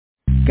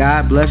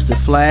God bless the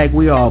flag,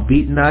 we all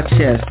beating our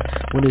chest.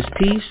 When it's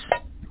peace,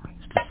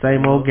 it's the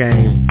same old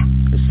game,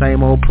 the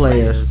same old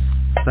players,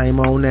 same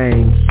old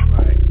names.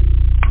 Right.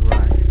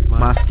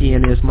 My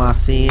skin is my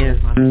sin.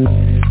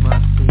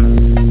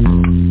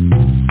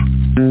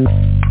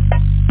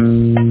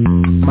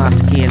 My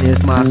skin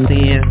is my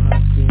sin.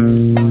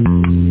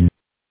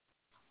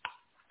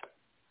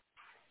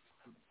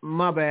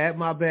 My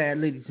bad,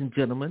 ladies and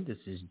gentlemen. This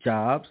is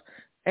Jobs,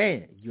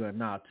 and you are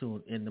now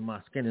tuned into My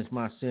Skin is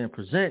My Sin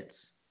presents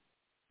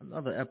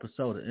another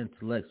episode of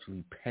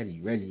Intellectually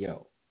Petty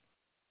Radio.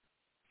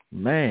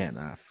 Man,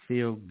 I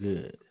feel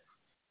good.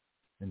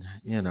 And,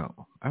 you know,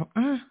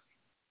 I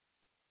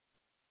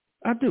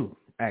do,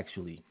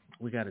 actually.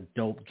 We got a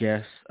dope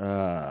guest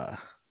lined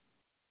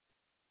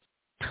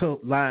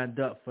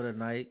up for the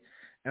night,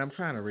 and I'm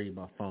trying to read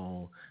my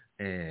phone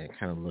and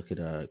kind of look it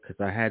up because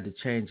I had to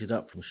change it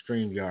up from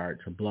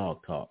StreamYard to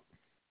Blog Talk,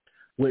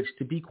 which,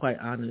 to be quite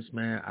honest,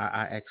 man,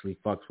 I actually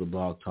fucks with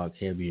Blog Talk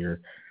heavier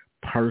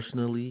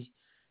personally.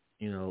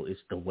 You know, it's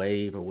the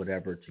wave or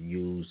whatever to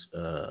use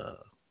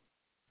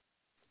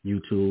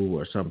YouTube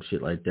or some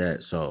shit like that,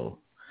 so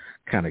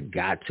kind of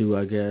got to,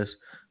 I guess.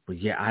 But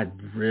yeah, I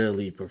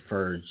really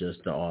prefer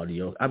just the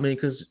audio. I mean,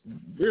 because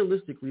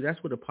realistically,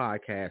 that's what a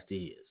podcast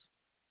is.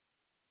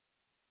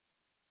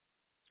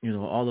 You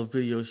know, all the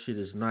video shit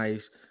is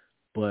nice,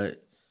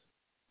 but,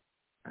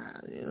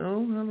 you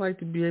know, I like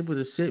to be able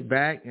to sit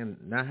back and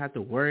not have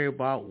to worry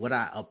about what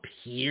I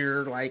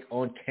appear like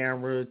on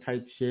camera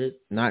type shit.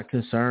 Not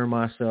concern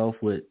myself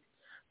with,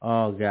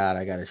 oh, God,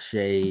 I got to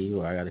shave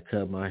or I got to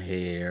cut my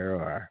hair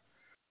or,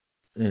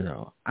 you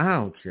know, I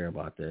don't care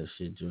about that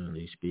shit,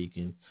 generally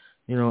speaking.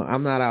 You know,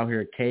 I'm not out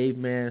here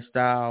caveman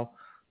style,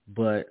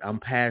 but I'm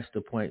past the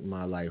point in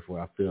my life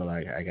where I feel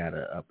like I got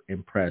to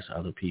impress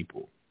other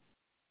people,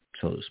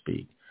 so to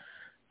speak.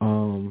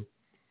 And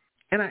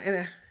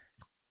I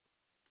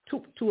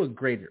to a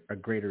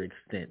greater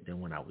extent than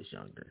when I was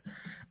younger.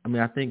 I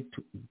mean, I think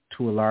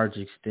to a large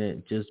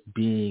extent, just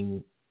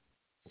being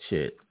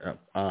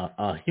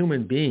a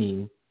human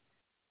being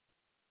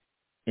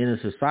in a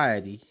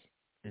society.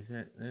 Is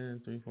that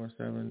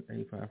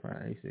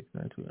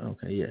 347-855-8692?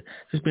 Okay, yeah.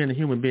 Just being a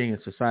human being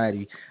in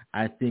society,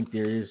 I think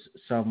there is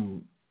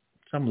some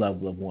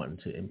level of wanting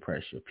to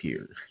impress your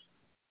peers.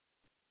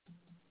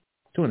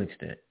 To an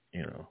extent,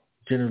 you know.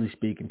 Generally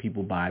speaking,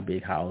 people buy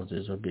big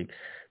houses or big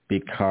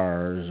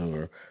cars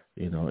or,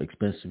 you know,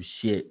 expensive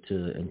shit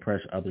to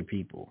impress other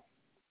people.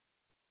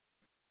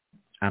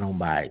 I don't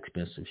buy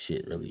expensive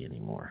shit really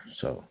anymore.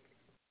 So,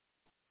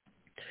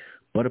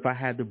 but if I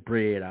had the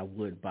bread, I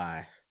wouldn't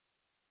buy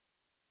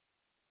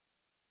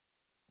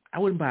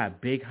a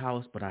big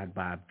house, but I'd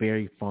buy a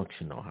very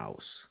functional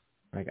house.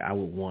 Like I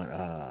would want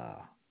a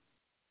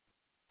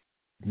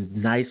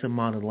nice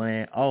amount of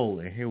land. Oh,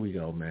 and here we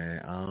go,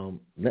 man.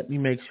 Let me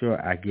make sure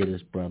I get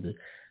his brother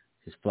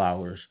his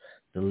flowers.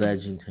 The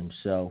legend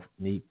himself,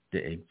 Neek the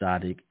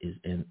Exotic, is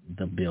in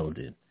the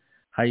building.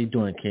 How you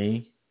doing,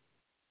 King?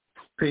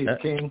 Peace,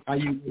 King. How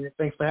you?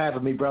 Thanks for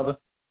having me, brother.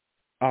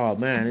 Oh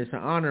man, it's an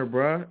honor,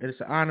 bro. It's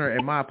an honor,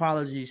 and my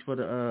apologies for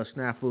the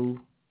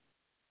snafu.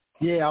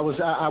 Yeah,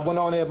 I went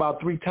on there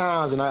about 3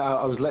 times, and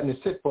I was letting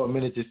it sit for a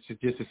minute just to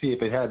see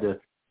if it had to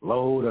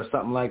load or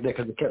something like that,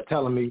 because it kept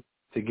telling me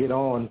to get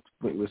on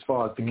as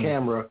far as the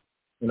camera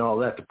and all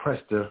that, to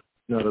press the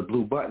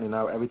blue button, and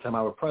every time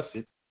I would press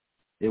it,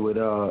 it would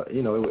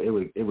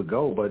it would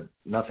go, but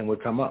nothing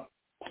would come up.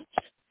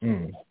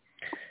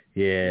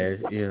 Yeah,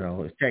 you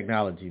know, it's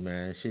technology,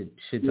 man.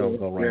 Shit don't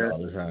go right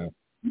all the time.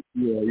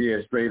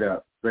 Yeah, straight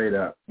up.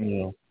 You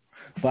know.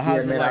 But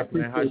how's your life,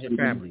 man? How's your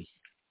family?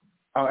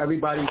 Oh,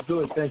 everybody's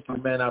good. Thank you,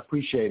 man. I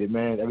appreciate it,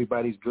 man.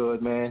 Everybody's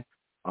good, man.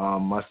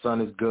 My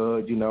son is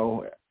good, you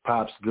know.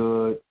 Pop's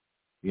good,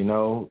 you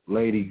know.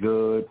 Lady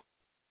good,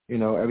 you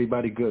know.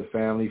 Everybody good.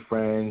 Family,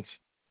 friends,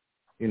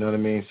 you know what I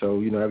mean.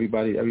 So, you know,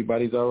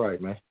 everybody's all right,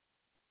 man.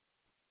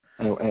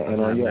 And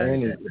on your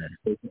end,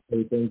 is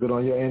everything good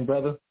on your end,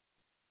 brother?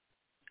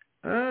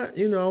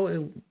 You know,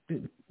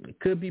 it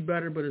could be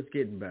better, but it's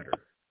getting better.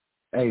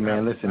 Hey,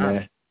 man, listen,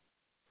 man.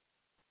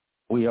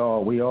 We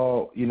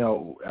all, you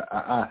know,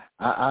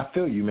 I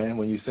feel you, man,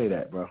 when you say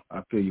that, bro.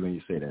 I feel you when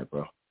you say that,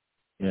 bro.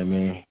 You know what I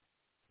mean?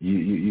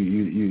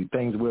 You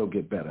things will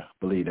get better.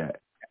 Believe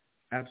that.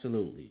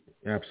 Absolutely.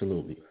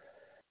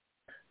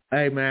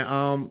 Hey,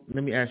 man,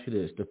 let me ask you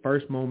this. The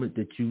first moment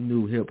that you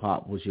knew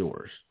hip-hop was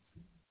yours.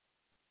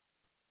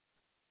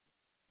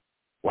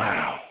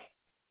 Wow.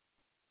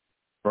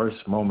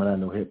 First moment I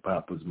knew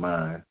hip-hop was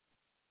mine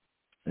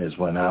is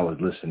when I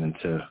was listening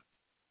to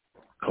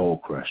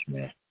Cold Crush,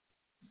 man.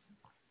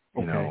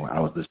 You know, I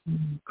was listening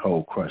to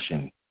Cold Crush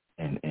and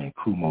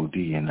Kumo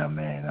D and them,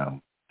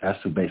 man.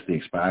 That's who basically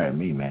inspired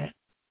me, man.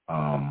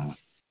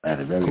 At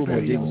a very,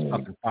 very young age. Kumo D was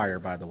fucking fire,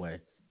 by the way.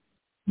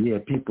 Yeah,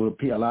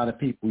 a lot of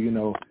people, you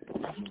know,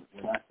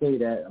 when I say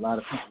that, a lot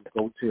of people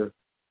go to,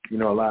 you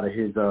know, a lot of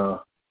his,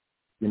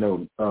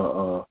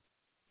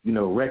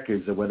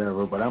 records or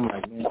whatever. But I'm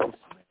like, man, this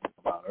is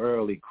about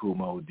early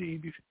Kumo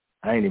D.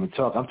 I ain't even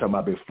talking. I'm talking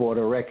about before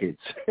the records.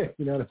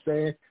 You know what I'm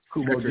saying?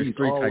 Kumo Treacherous D's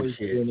 3 type always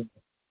shit. been.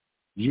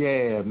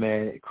 Yeah,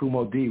 man.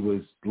 Kumo D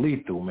was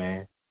lethal,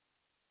 man.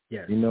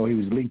 Yes. You know, he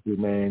was lethal,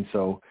 man.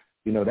 So,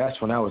 you know, that's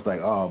when I was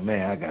like, oh,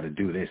 man, I got to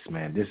do this,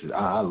 man.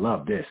 I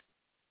love this.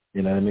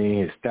 You know what I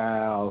mean? His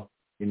style,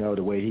 you know,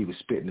 the way he was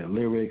spitting the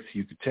lyrics,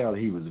 you could tell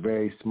he was a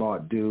very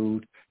smart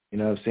dude. You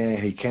know what I'm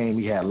saying?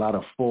 He had a lot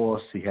of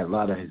force. He had a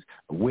lot of his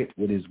wit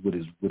with his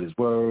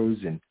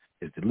words and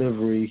his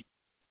delivery.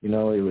 You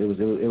know, it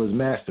was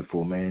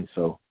masterful, man.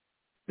 So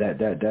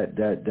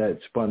that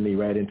spun me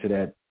right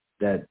into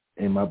that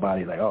in my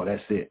body, like, oh,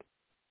 that's it.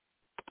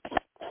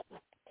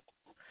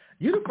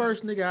 You the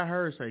first nigga I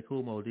heard say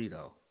Kumo D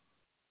though.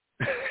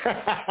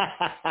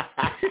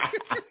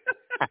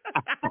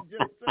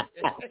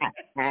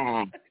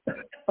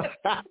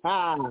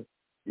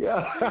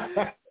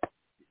 Yeah.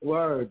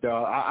 Word,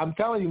 dog. I'm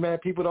telling you, man,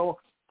 people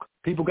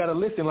got to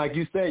listen. Like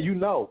you said, you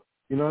know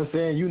what I'm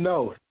saying? You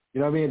know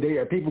what I mean?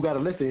 People got to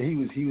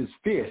listen. He was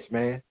fierce,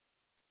 man.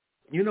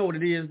 You know what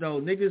it is though?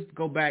 Niggas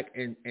go back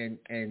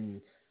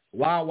and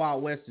Wild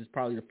Wild West is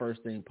probably the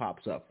first thing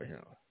pops up for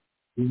him.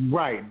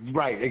 Right,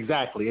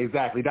 exactly.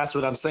 That's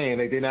what I'm saying.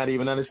 They're not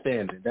even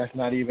understanding. That's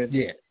not even.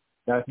 Yeah.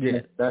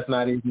 That's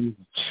not even.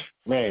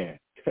 Man.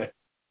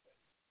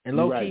 And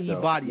low key, right, he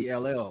body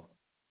LL.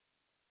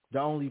 The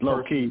only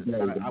low person key,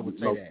 I would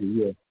say low that.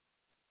 Key,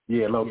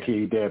 yeah, low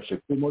key, damn sure.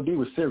 Kumo D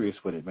was serious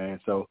with it, man.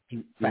 So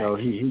you know,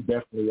 he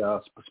definitely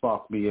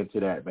sparked me into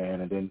that, man.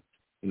 And then,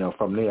 you know,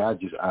 from there,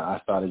 I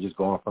started just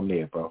going from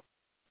there, bro.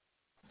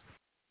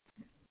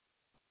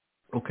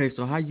 Okay,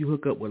 so how you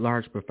hook up with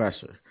Large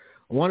Professor?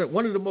 One of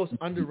the most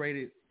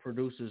underrated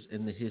producers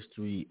in the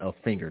history of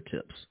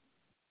fingertips.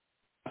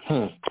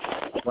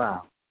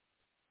 Wow.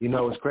 You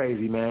know, it's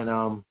crazy,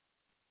 man.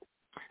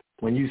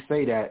 When you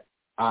say that,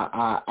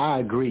 I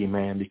agree,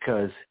 man,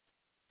 because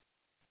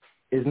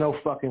there's no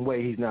fucking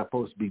way he's not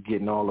supposed to be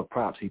getting all the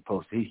props he's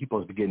supposed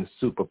to be getting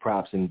super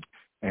props and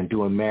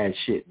doing mad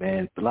shit,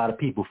 man. A lot of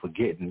people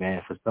forgetting,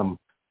 man, for some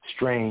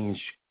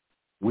strange,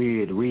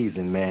 weird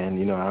reason, man.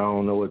 You know, I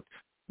don't know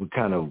what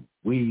kind of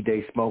weed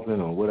they smoking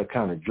or what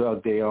kind of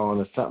drug they on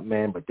or something,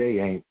 man, but they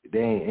ain't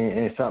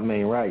something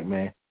ain't right,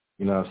 man.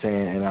 You know what I'm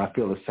saying? And I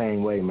feel the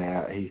same way,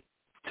 man.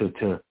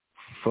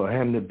 For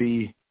him to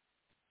be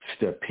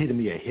the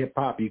epitome of hip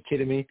hop, you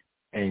kidding me?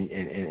 And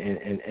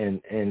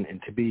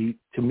to be,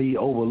 to me,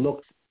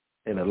 overlooked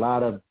in a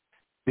lot of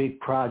big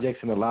projects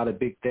and a lot of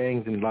big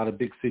things and a lot of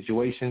big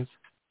situations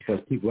because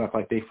people act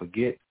like they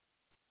forget,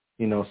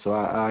 you know. So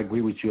I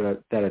agree with you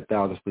at that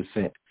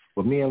 1,000%.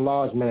 But me and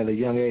Large, man, at a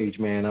young age,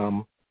 man,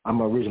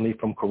 I'm originally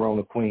from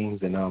Corona,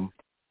 Queens, and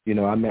you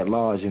know, I met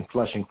Large in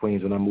Flushing,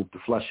 Queens when I moved to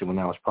Flushing when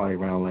I was probably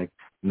around like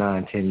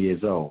 9, 10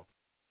 years old.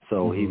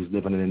 So he was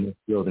living in this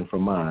building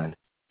from mine.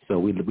 So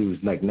we was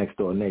like next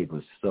door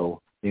neighbors.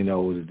 So, you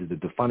know,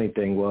 the funny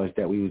thing was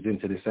that we was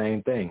into the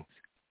same things.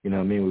 You know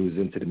what I mean? We was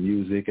into the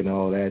music and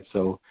all that.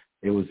 So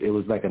it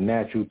was like a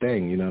natural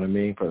thing, you know what I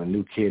mean? For a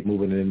new kid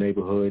moving in the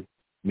neighborhood,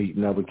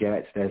 meeting other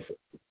cats that's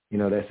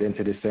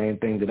into the same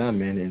thing that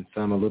I'm in, and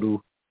some a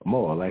little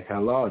more, like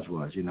how Large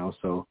was, you know.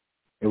 So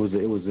it was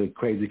a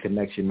crazy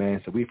connection,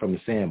 man. So we from the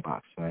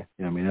sandbox, man.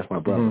 You know what I mean? That's my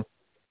brother.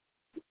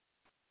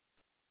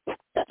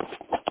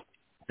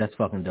 That's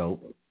fucking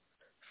dope.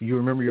 You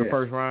remember your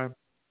first rhyme?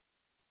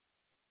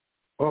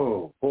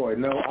 Oh, boy,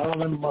 no, I don't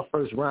remember my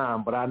first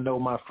rhyme, but I know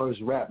my first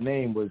rap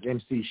name was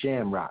MC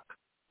Shamrock.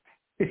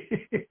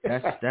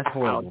 That's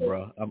horrible,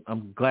 bro.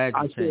 I'm glad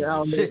you changed it.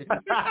 Oh, shit.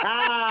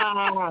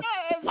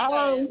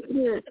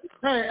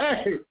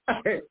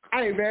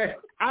 Hey, man,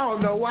 I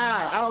don't know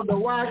why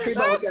I came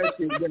up with that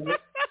shit, man.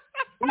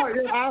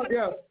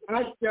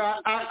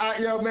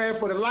 Yo, man,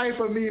 for the life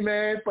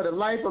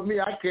of me,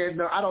 I can't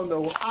know. I don't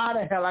know how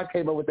the hell I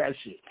came up with that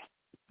shit.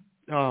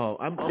 Oh,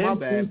 my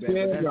bad,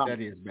 man.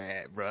 That is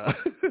bad, bro.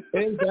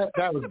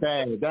 That was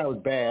bad. That was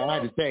bad. I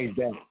had to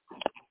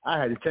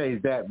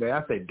change that. Man.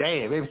 I said,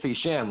 damn, MC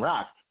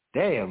Shamrock.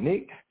 Damn,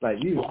 Nick.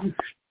 Like, you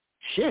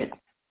shit.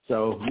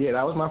 So, yeah,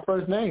 that was my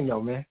first name,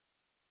 though, man.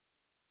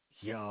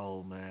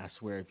 Yo, man, I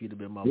swear, if you'd have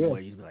been my boy,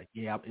 you'd be like,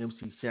 yeah, I'm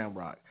MC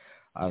Shamrock.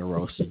 I'd have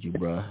roasted you,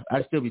 bro.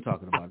 I'd still be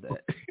talking about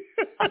that.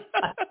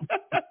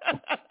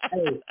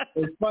 Hey,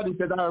 it's funny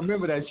because I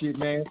remember that shit,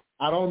 man.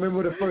 I don't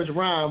remember the first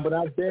rhyme, but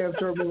I damn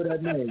sure remember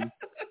that name.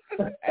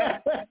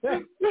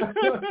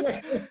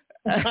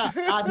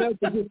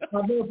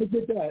 I'll never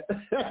forget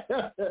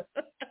that.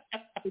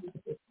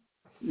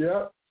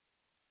 Yep.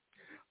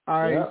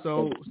 All right,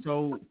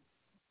 so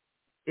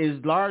is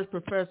Large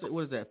Professor,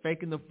 what is that,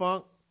 Faking the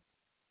Funk?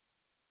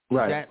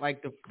 Right. Is that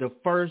like the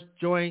first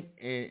joint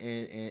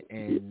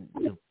and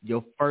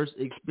your first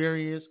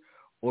experience,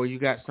 or you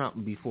got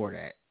something before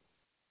that?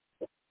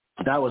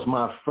 That was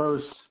my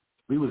first.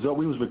 We was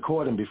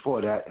recording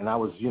before that, and I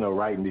was, you know,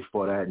 writing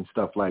before that and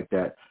stuff like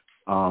that.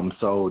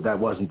 So that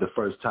wasn't the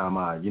first time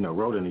I, you know,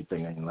 wrote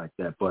anything like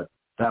that. But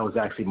that was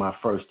actually my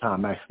first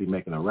time actually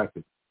making a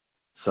record.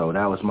 So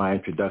that was my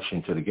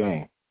introduction to the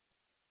game.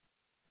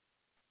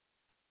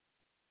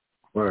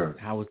 Word.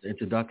 How was the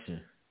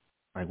introduction?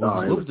 Like,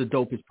 what was the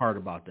dopest part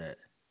about that?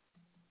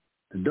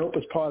 The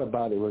dopest part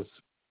about it was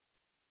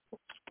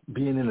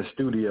being in the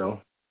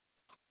studio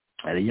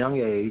at a young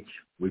age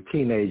with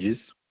teenagers,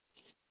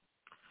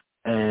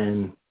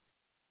 and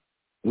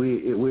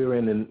we're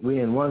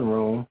in one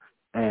room,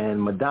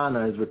 and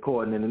Madonna is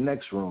recording in the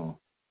next room.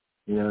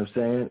 You know what I'm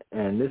saying?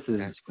 And this is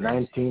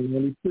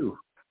 1992.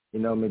 You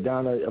know,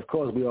 Madonna, of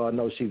course, we all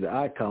know she's an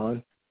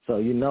icon. So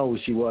you know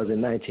she was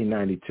in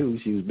 1992.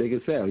 She was big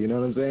as hell. You know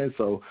what I'm saying?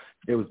 So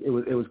it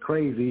was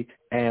crazy.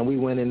 And we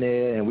went in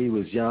there, and we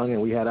was young,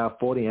 and we had our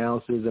 40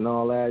 ounces and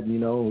all that. You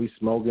know, and we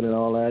smoking and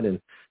all that,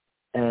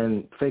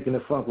 and Faking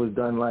the Funk was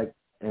done like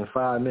in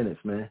 5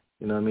 minutes, man.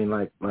 You know what I mean?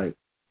 Like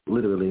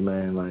literally,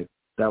 man. Like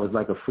that was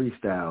like a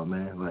freestyle,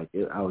 man. Like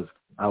I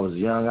was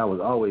young. I was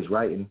always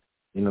writing.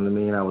 You know what I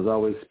mean? I was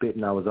always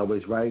spitting. I was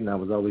always writing. I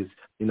was always,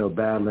 you know,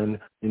 battling,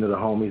 you know, the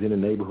homies in the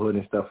neighborhood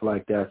and stuff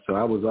like that. So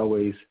I was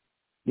always,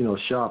 you know,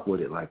 sharp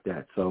with it like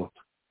that. So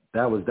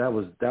that was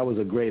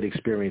a great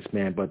experience,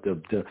 man. But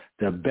the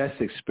best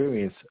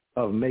experience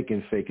of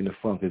making Faking the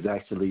Funk is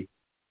actually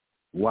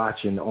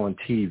watching on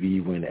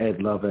TV when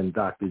Ed Lover and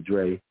Dr.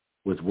 Dre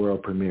was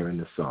world premiering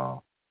the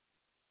song.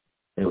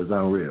 It was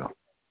unreal.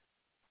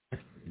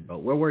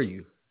 But where were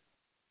you?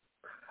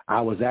 I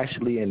was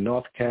actually in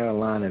North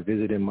Carolina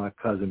visiting my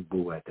cousin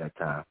Boo at that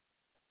time.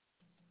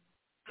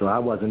 So I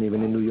wasn't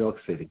even in New York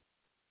City.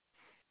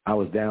 I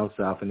was down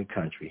south in the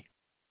country.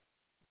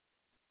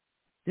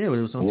 Yeah, but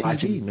it was on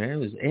TV, man. It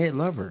was Ed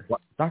Lover,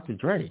 Dr.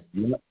 Dre.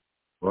 Yeah.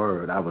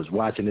 Word. I was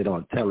watching it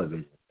on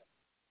television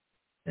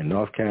in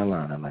North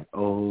Carolina. I'm like,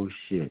 oh,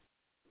 shit.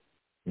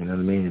 You know what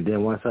I mean? And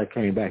then once I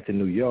came back to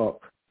New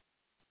York,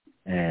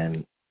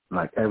 and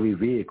like every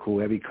vehicle,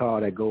 every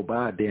car that go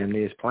by damn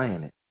near is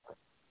playing it.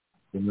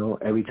 You know,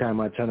 every time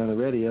I turn on the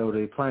radio,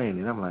 they playing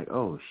it. I'm like,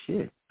 oh,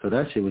 shit. So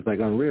that shit was like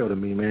unreal to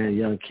me, man.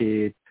 Young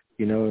kid,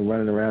 you know,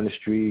 running around the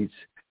streets,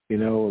 you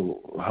know,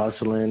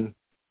 hustling,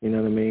 you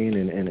know what I mean?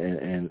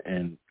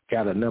 And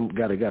got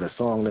a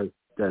song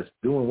that's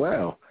doing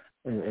well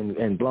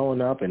and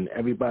blowing up, and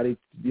everybody,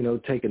 you know,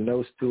 taking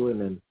notes to it.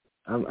 And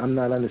I'm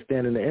not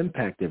understanding the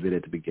impact of it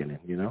at the beginning,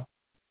 you know?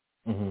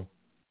 Mm-hmm.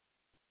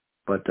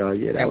 But,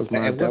 yeah, that was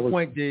my... At what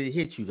point did it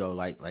hit you, though?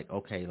 Like,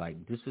 okay,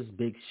 like, this is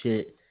big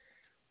shit.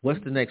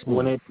 What's the next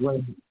move?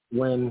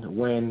 When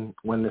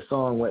the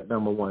song went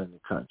number one in the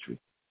country,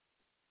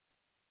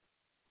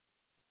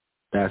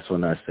 that's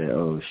when I said,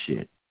 "Oh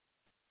shit!"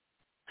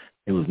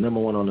 It was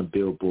number one on the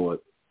Billboard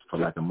for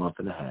like a month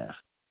and a half.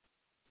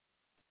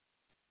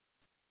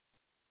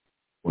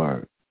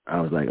 Word.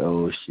 I was like,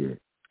 "Oh shit!"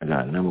 I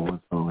got a number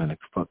one song in the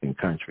fucking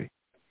country.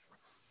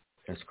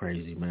 That's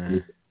crazy,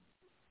 man.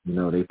 You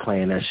know, they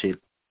playing that shit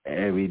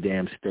every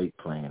damn state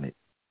playing it.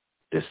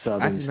 The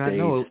southern states. I did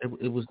not know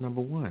it was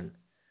number one.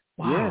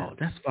 Wow, yeah.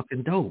 That's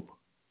fucking dope.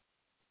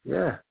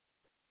 Yeah.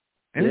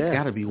 And it's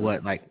got to be,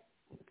 what, like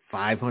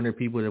 500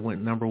 people that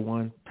went number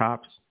one,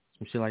 tops?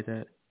 Some shit like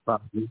that?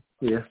 Probably.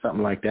 Yeah,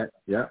 something like that.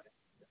 Yeah.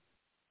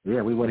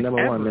 Yeah, we went like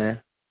number one,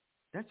 man.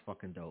 That's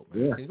fucking dope,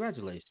 man. Yeah.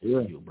 Congratulations to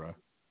you, bro.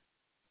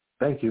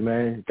 Thank you,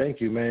 man. Thank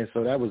you, man.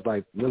 So that was,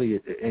 like,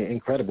 really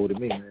incredible to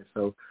me, man.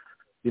 So,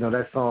 you know,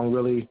 that song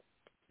really,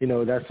 you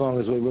know, that song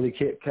is what really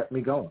kept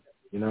me going.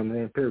 You know what I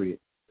mean? Period.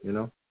 You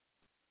know?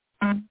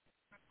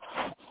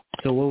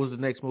 So what was the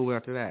next move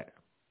after that?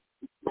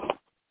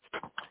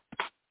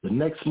 The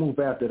next move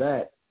after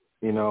that,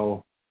 you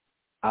know,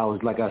 I was,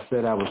 like I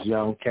said, I was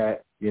young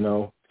cat, you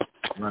know,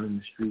 running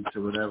the streets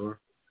or whatever.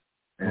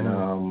 And,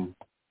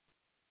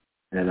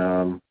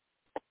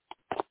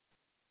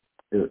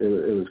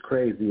 it was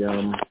crazy.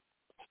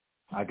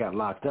 I got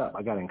locked up.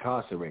 I got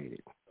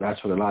incarcerated.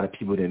 That's what a lot of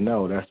people didn't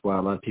know. That's why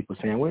a lot of people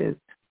saying, what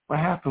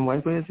happened?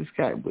 Where's this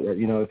guy?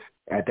 You know,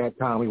 at that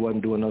time we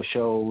wasn't doing no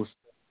shows.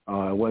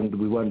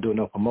 We wasn't doing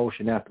no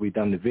promotion after we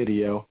done the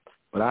video.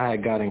 But I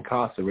had got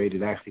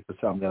incarcerated actually for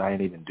something that I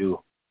didn't even do,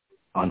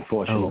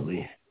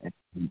 unfortunately, and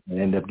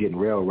ended up getting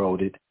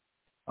railroaded,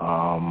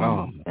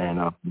 and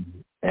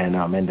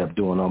ended up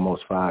doing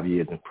almost 5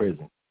 years in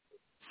prison.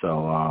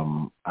 So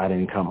I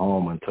didn't come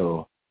home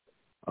until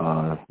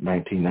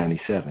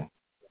 1997.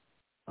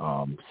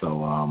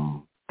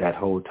 So that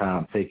whole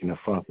time, Faking the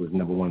Funk was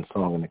number one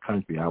song in the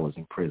country. I was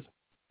in prison.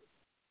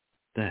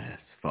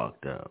 That's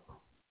fucked up.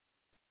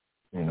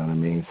 You know what I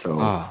mean? So,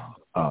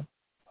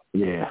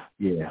 yeah,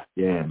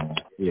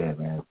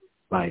 man.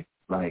 Like,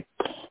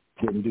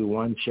 didn't do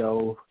one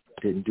show,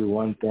 didn't do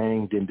one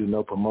thing, didn't do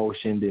no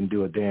promotion, didn't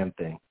do a damn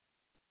thing.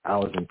 I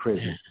was in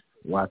prison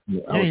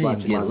watching. I was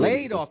watching get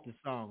laid off the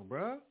song,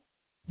 bro.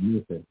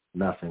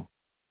 Nothing.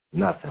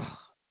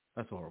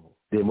 That's horrible.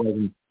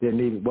 Didn't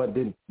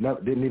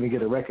even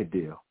get a record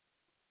deal.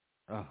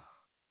 Oh.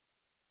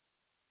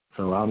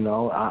 So I'm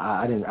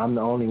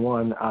the only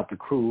one out the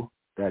crew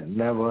that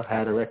never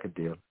had a record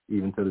deal,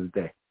 even to this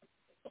day.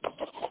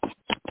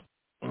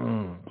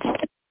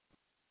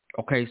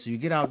 Okay, so you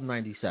get out in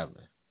 97.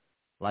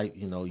 Like,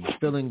 you know, you're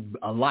feeling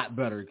a lot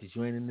better because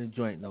you ain't in the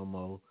joint no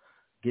more.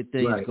 Get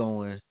things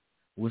going.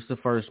 What's the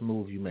first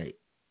move you make?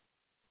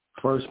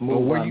 First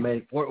move I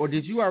make. Or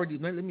did you already,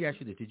 let me ask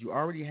you this. Did you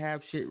already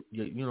have shit,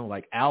 you know,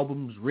 like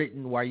albums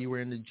written while you were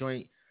in the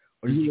joint?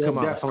 Or did you Yeah, come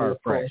out and definitely.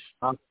 start fresh?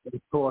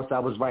 Of course, I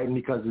was writing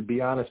because, to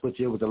be honest with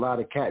you, it was a lot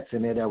of cats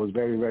in there that was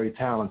very, very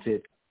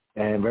talented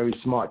and very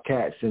smart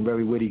cats and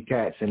very witty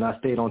cats, and I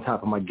stayed on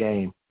top of my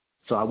game.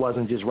 So I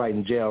wasn't just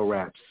writing jail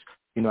raps.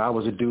 You know, I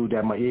was a dude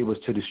that my ear was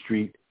to the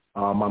street.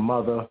 My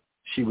mother,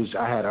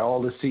 I had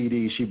all the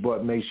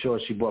CDs. Made sure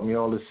she bought me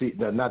all the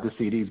not the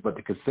CDs, but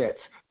the cassettes.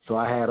 So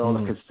I had all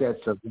the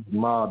cassettes of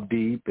Mobb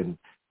Deep and,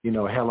 you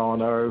know, Hell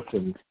on Earth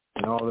and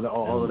all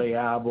of their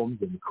albums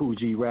and Cool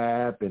G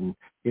Rap and,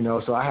 you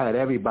know, so I had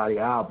everybody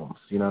albums,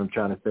 you know what I'm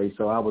trying to say.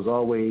 So I was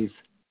always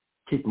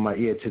keeping my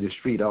ear to the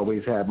street,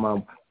 always had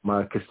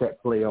my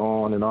cassette player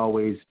on and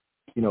always,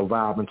 you know,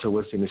 vibing to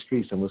what's in the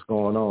streets and what's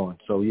going on.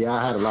 So, yeah,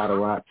 I had a lot of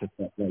raps and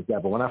stuff like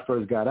that. But when I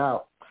first got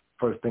out,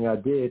 first thing I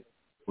did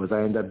was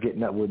I ended up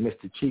getting up with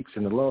Mr. Cheeks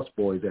and the Lost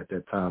Boys at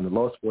that time. The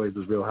Lost Boys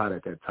was real hot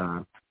at that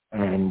time.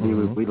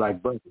 And we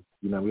like brothers,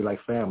 you know, we like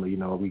family, you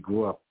know, we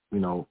grew up, you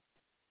know,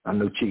 I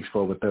knew Cheeks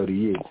for over 30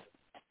 years,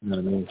 you know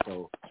what I mean?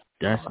 So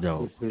that's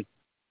dope.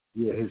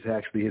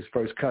 His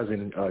first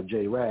cousin,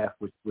 Jay Raff,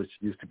 which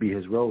used to be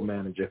his road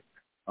manager,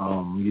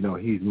 you know,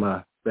 he's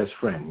my best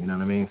friend, you know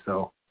what I mean?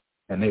 So,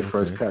 and they're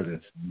first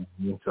cousins,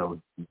 you know?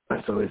 So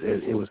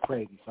it was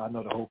crazy. So I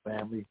know the whole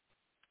family,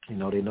 you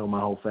know, they know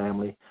my whole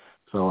family.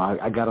 So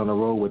I got on the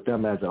road with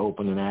them as an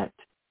opening act,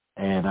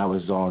 and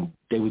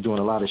they were doing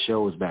a lot of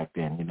shows back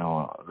then, you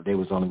know. They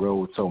was on the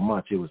road so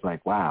much, it was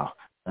like, wow,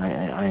 I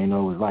didn't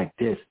know it was like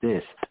this,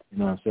 you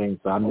know what I'm saying?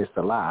 So I missed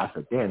a lot. I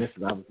said, damn,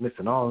 I was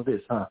missing all of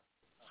this, huh?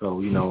 So,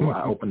 you know,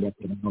 I opened up,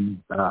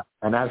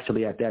 and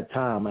actually at that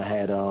time I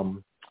had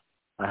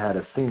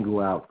a single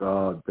out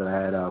that I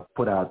had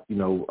put out, you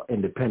know,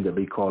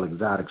 independently called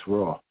Exotics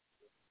Raw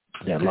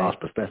that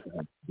Lost Professor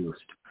had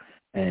produced.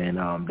 And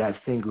that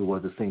single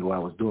was the single I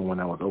was doing when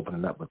I was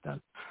opening up with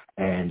them.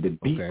 And the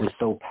beat was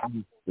so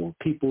powerful.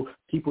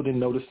 People didn't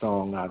know the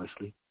song,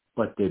 obviously,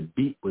 but the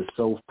beat was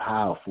so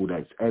powerful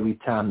that every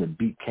time the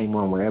beat came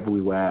on, wherever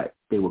we were at,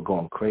 they were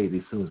going crazy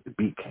as soon as the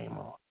beat came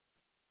on.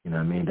 You know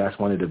what I mean? That's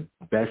one of the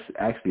best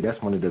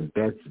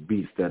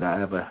beats that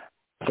I ever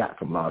got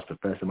from Lost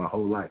Professor my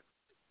whole life.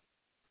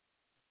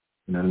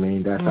 You know what I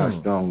mean? That's how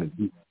strong the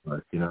beat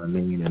was, you know what I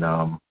mean? And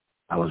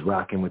I was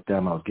rocking with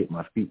them. I was getting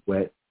my feet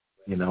wet.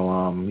 You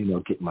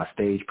know, getting my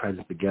stage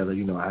presence together.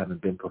 You know, I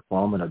haven't been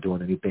performing or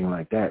doing anything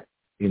like that,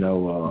 you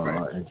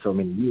know, in so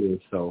many years.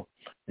 So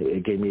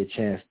it gave me a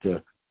chance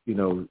to, you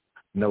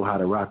know how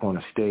to rock on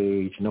a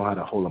stage, know how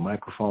to hold a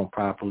microphone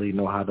properly,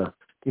 know how to,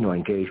 you know,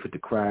 engage with the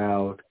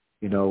crowd,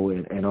 you know,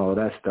 and all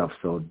that stuff.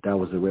 So that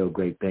was a real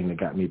great thing that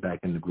got me back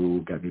in the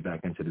groove, got me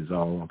back into the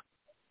zone.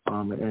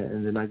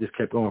 And then I just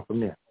kept going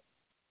from there.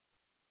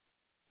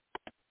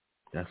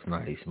 That's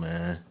nice,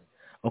 man.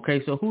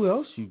 Okay, so who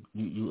else you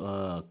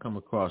come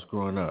across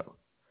growing up?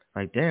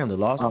 Like, damn, the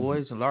Lost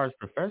Boys and Large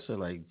Professor.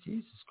 Like,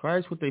 Jesus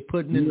Christ, what they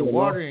putting in the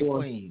water in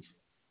Queens?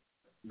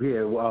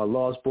 Yeah,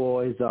 Lost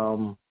Boys.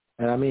 And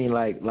I mean,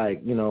 like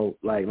you know,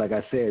 like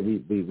I said,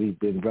 we've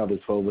been brothers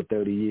for over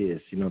 30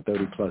 years. You know,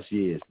 30 plus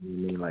years. You know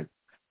what I mean,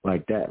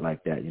 like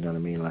that. You know what I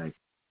mean, like.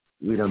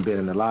 We done been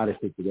in a lot of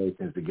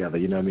situations together,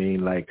 you know what I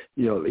mean? Like,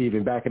 you know,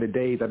 even back in the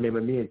days, I remember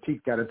me and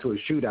Cheek got into a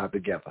shootout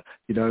together.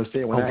 You know what I'm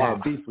saying? When I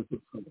had beef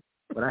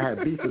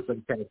with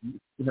some cats, you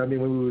know what I mean,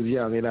 when we was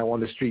young and I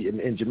on the street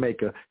in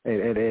Jamaica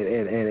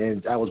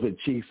and I was with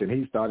Cheeks and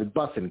he started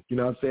busting, you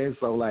know what I'm saying?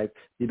 So like,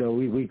 you know,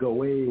 we go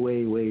way,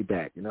 way, way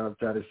back, you know what I'm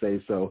trying to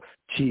say? So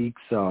Cheeks,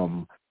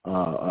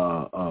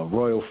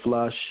 Royal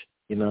Flush,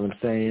 you know what I'm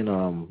saying?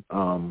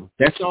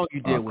 That song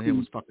you did with him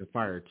was fucking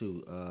fire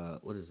too.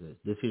 What is it?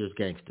 This Here's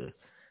Gangster.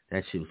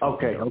 That shit was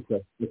fucking dope.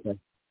 Okay.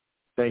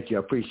 Thank you. I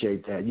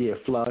appreciate that. Yeah,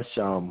 Flush,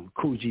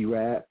 Cool G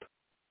Rap,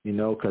 you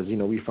know, because, you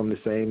know, we from the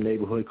same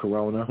neighborhood,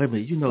 Corona. Wait a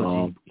minute, you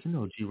know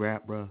G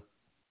Rap, bro?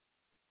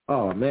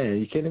 Oh, man,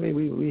 you kidding me?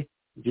 We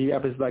G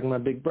Rap is like my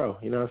big bro,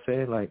 you know what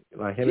I'm saying? Like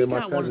him and my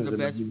cousins.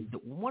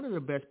 One of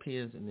the best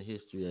pens in the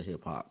history of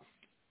hip-hop.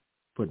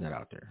 Putting that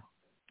out there.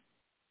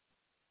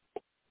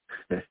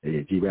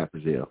 Yeah, G-Rap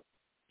is ill.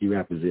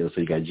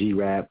 So you got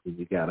G-Rap, and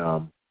you got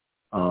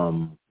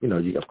you know,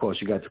 of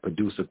course you got the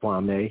producer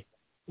Kwame,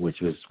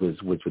 which was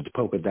the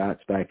Polka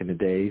Dots back in the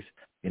days.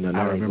 You know,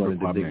 now he's one of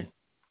the biggest.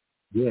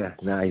 Yeah,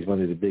 now he's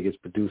one of the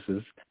biggest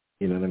producers.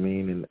 You know what I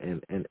mean?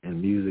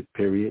 And music,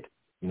 period.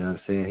 You know what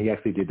I'm saying? He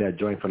actually did that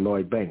joint for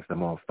Lloyd Banks.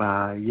 I'm on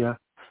fire,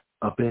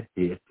 up in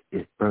here,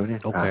 it's burning.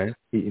 Okay.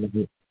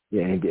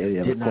 Yeah, and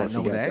Did of course not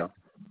know that.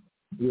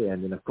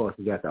 And then of course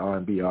you got the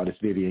R&B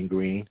artist Vivian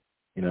Green.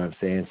 You know what I'm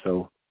saying?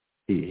 So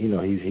he's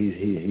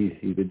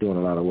been doing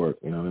a lot of work.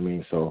 You know what I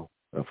mean? So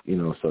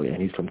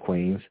and he's from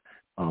Queens,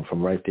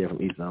 from right there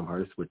from East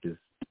Elmhurst, which is,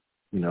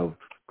 you know,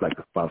 like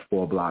about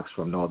 4 blocks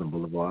from Northern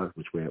Boulevard,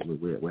 which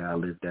where I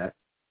lived at.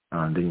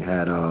 Then you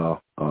had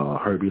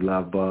Herbie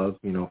Lovebug,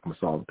 you know, from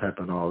Salt and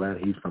Pepper and all that.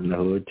 He's from the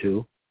hood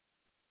too.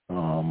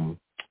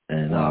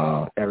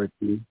 Eric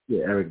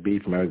B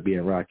from Eric B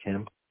and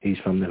Rakim. He's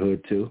from the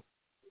hood too.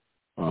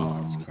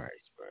 Jesus Christ.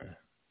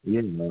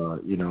 You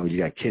know, you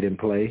got Kid and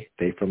Play.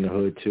 They from the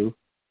hood too.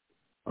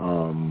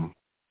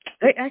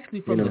 They actually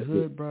from the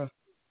hood, bro.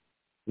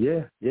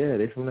 Yeah,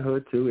 they from the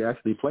hood too.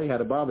 Actually, Play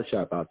had a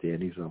barbershop out there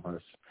in East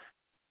Elmhurst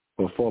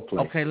for foreplay.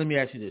 Okay, let me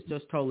ask you this.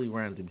 Just totally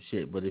random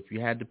shit, but if you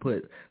had to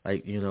put,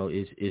 like,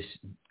 it's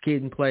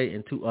Kid and Play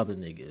and two other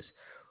niggas,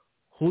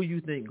 who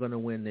you think gonna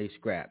win they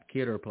scrap,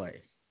 Kid or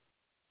Play?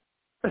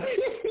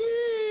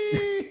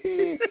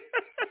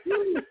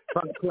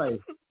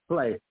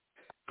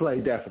 Play,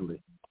 definitely.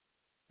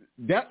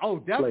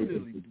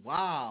 Definitely.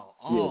 Wow.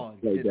 Oh,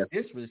 yeah,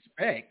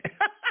 disrespect.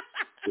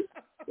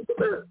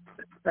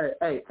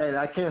 hey,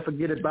 I can't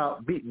forget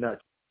about Beatnuts.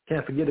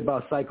 Can't forget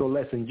about Psycho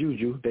Les and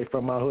Juju. They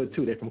from my hood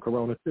too. They from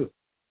Corona too.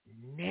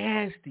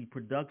 Nasty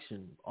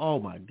production. Oh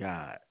my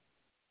God.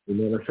 You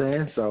know what I'm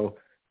saying? So,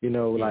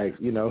 like,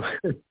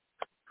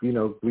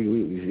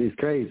 it's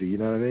crazy, you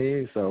know what I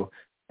mean? So,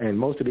 and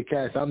most of the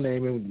cats I'm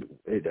naming,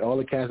 all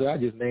the cats that I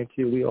just named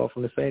to you, we all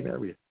from the same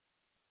area,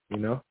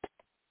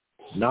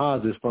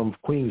 Nas is from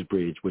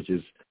Queensbridge, which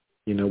is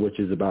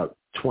about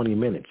 20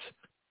 minutes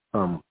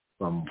from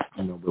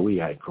where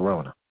we at in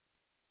Corona.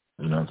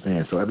 You know what I'm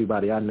saying? So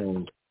everybody I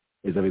named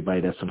is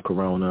everybody that's from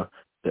Corona,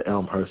 the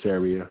Elmhurst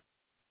area,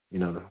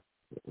 the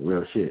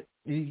real shit.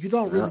 You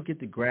don't really get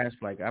the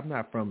grasp, like, I'm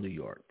not from New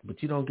York,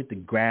 but you don't get the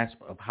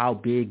grasp of how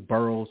big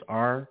boroughs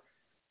are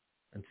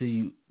until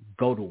you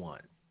go to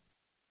one.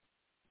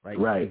 Like,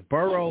 right.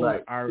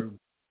 Boroughs are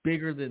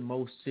bigger than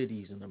most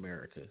cities in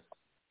America.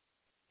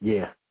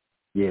 Yeah,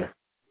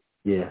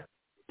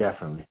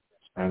 definitely.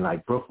 And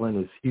like Brooklyn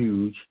is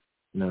huge,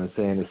 you know what I'm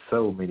saying? There's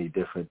so many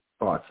different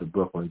parts of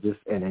Brooklyn,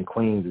 and then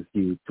Queens is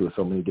huge too,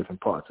 so many different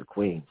parts of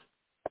Queens.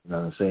 You know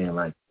what I'm saying?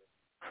 Like,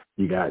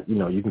 you got,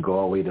 you can go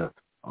all the way to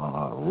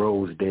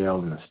Rosedale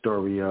and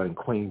Astoria and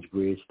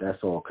Queensbridge.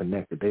 That's all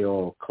connected. They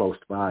all close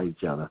by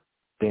each other.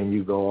 Then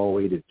you go all the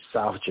way to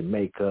South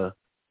Jamaica.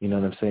 You know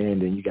what I'm saying?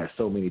 Then you got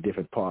so many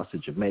different parts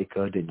of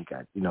Jamaica. Then you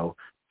got,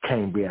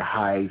 Cambria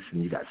Heights,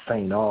 and you got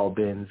St.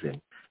 Albans,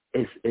 and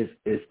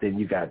it's then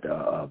you got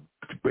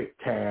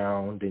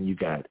Bricktown. Then you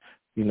got,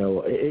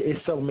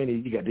 it's so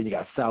many. Then you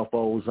got South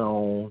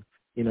Ozone.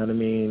 You know what I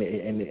mean?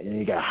 And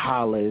you got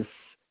Hollis.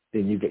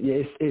 Then you get,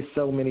 it's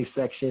so many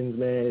sections,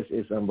 man.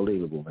 It's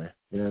unbelievable, man.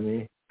 You know what I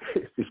mean?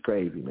 It's just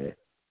crazy, man.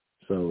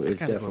 So it's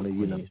definitely,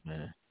 Queens,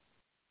 man.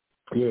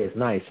 Yeah, it's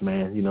nice,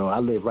 man. I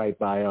live right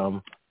by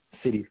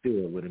Citi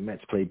Field where the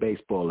Mets play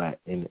baseball at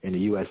in the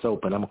U.S.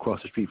 Open. I'm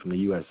across the street from the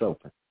U.S.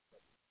 Open.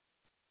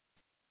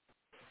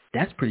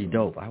 That's pretty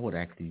dope. I would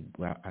actually,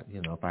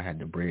 if I had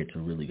the bread to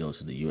really go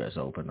to the U.S.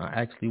 Open, I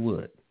actually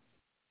would.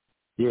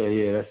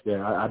 Yeah,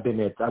 I've been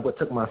there. I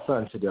took my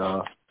son to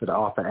the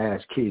Arthur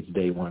Ashe Kids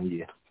Day one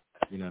year.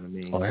 You know what I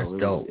mean? Oh, that's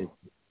dope.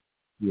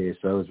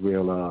 So it's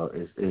real.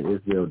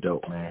 It's real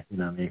dope, man. You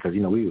know what I mean? Because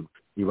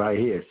we right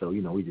here, so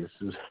we just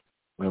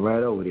went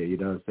right over there. You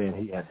know what I'm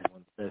saying? He had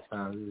one of the best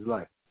times of his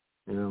life.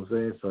 You know what I'm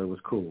saying? So it was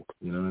cool.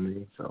 You know what I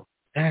mean? So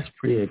that's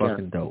pretty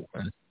fucking dope,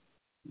 man.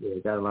 Yeah,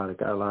 got a lot of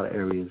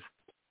areas.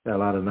 Got a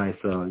lot of nice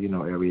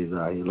areas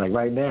out here. Like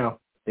right now,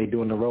 they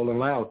doing the Rolling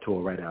Loud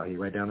tour right out here,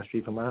 right down the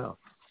street from my house.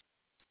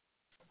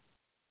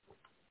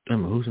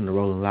 Who's in the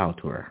Rolling Loud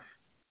tour?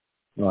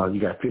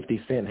 You got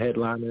 50 Cent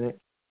headlining it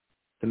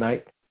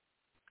tonight.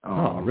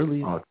 Oh,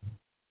 really?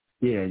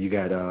 Yeah, you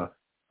got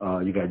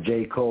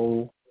J.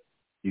 Cole,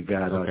 you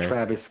got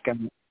Travis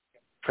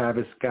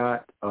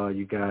Scott,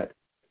 you got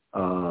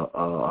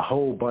a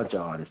whole bunch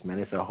of artists, man.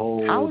 It's a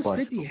whole bunch. How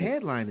is 50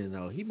 headlining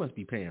though? He must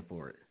be paying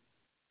for it.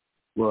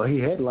 Well, he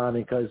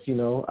headlining because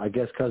I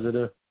guess because of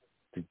the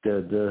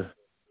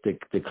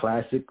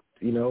classic.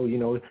 He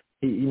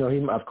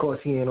of course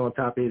he ain't on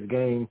top of his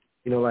game,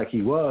 like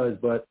he was,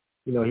 but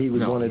he was he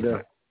was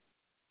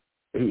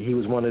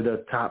one of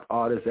the top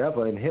artists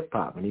ever in hip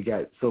hop, and he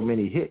got so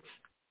many hits.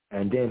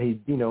 And then he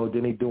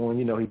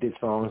did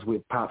songs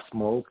with Pop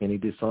Smoke, and he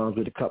did songs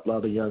with a couple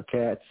other young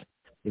cats.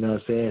 You know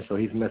what I'm saying? So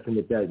he's mixing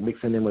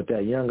in with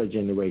that younger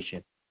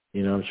generation.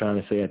 I'm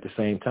trying to say at the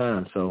same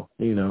time. So,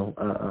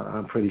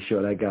 I'm pretty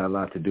sure that got a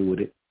lot to do with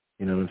it.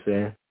 You know what I'm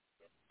saying?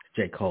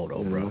 J. Cole,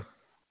 though, bro.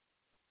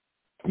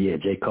 Yeah,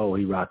 J. Cole,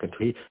 he rocking.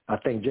 I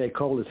think J.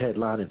 Cole is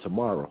headlining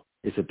tomorrow.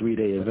 It's a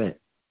 3-day event.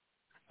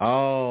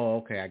 Oh,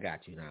 okay, I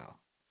got you now.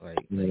 Like,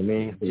 you know what I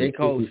mean? J.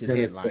 Cole should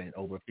headline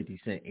over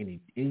 50 Cent any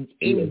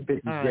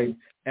time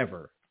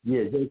ever.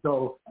 Yeah, J.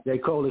 Cole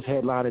is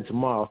headlining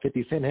tomorrow.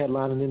 50 Cent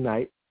headlining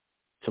tonight.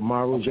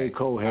 Tomorrow, J.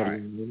 Cole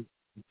headlining.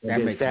 Right.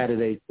 And then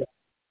Saturday,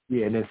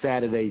 and then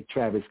Saturday,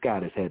 Travis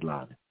Scott is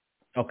headlining.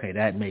 Okay,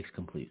 that makes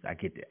complete. I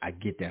get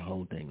that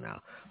whole thing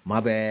now. My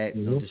bad.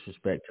 No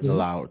disrespect to the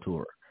Loud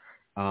tour.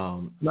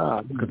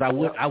 Because I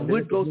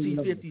would go see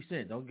 50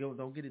 Cent. Don't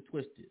get it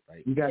twisted.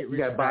 Like, you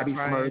got Bobby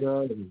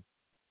Smurda, and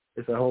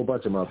it's a whole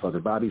bunch of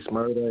motherfuckers. Bobby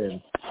Smurda,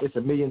 and it's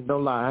a million.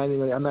 Don't lie,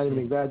 I'm not even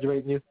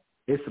exaggerating you.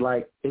 It's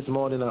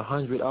more than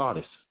 100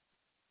 artists.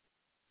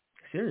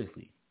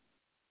 Seriously.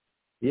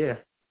 Yeah,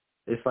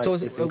 it's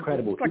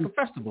incredible. It's like a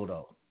festival,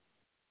 though.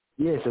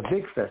 Yeah, it's a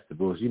big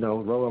festival.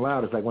 Rolling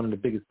Loud is like one of the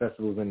biggest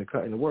festivals in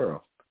the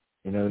world.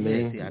 You know what I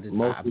mean? See, I've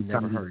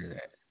never heard of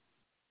that.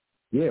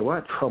 Yeah,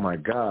 what? Oh my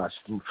gosh.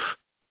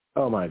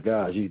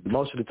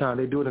 Most of the time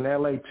they do it in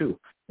LA too.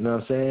 You know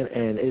what I'm saying?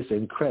 And it's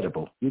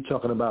incredible. You're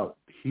talking about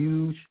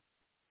huge.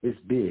 It's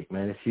big,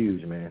 man. It's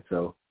huge, man.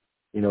 So,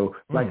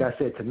 like I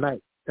said,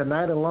 tonight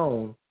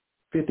alone,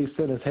 50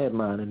 Cent is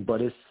headlining,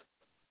 but it's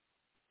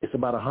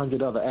about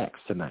 100 other acts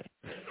tonight.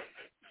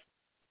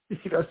 You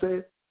know what I'm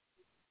saying?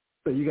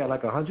 So you got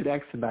like 100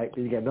 acts tonight,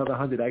 then you got another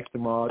 100 acts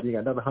tomorrow, then you got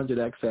another 100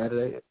 acts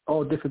Saturday.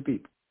 All different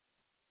people.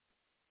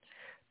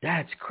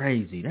 That's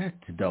crazy. That's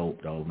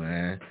dope, though,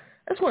 man.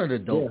 That's one of the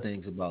dope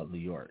things about New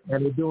York.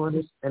 And they're doing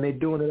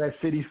it at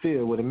Citi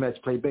Field where the Mets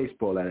play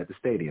baseball at the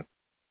stadium.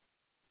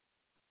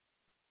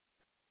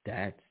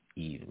 That's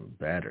even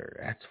better.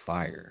 That's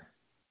fire.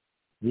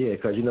 Yeah,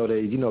 because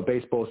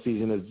baseball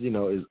season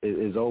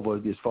is over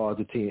as far as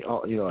the team.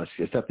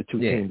 Except the two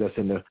teams that's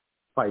in the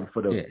fighting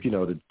for the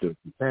the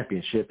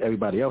championship.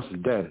 Everybody else is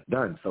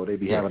done. So they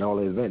be having all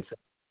the events.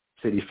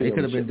 City Field. They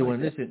could have been doing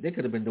this. They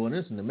could have been doing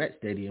this in the Met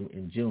Stadium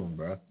in June,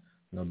 bro.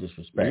 No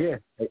disrespect. Yeah,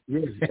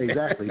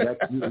 exactly.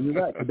 You're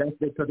right. That's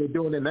because they're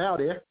doing it now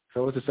there.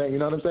 So it's the same. You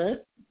know what I'm saying?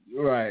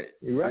 Right.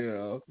 You're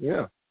right.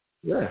 Yeah.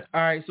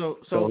 All right. So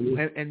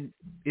and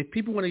if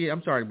people want to get,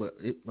 I'm sorry, but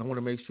I want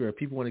to make sure if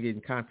people want to get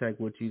in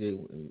contact with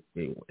you,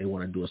 they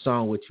want to do a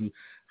song with you.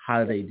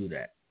 How do they do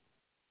that?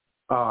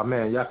 Oh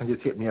man, y'all can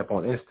just hit me up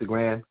on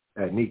Instagram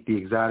at Neek the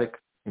Exotic.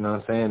 You know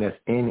what I'm saying? That's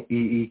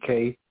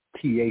NEEKTHE.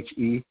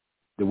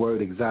 The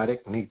word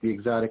exotic. Neek the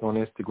Exotic on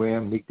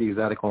Instagram. Neek the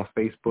Exotic on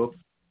Facebook.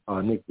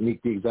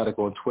 Neek the Exotic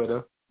on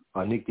Twitter.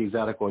 Neek the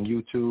Exotic on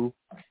YouTube.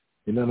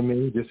 You know what I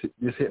mean?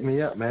 Just hit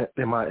me up, man.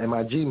 And my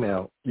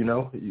Gmail,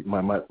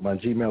 my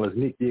Gmail is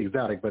Neek the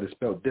Exotic, but it's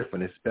spelled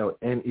different. It's spelled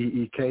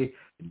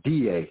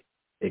NEEKDA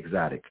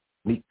Exotic.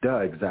 Neek the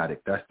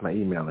Exotic. That's my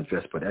email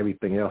address, but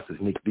everything else is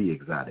Neek the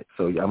Exotic.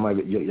 So y'all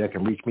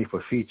can reach me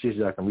for features.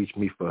 Y'all can reach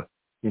me for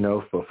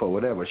for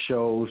whatever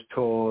shows,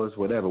 tours,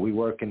 whatever. We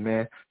working,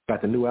 man.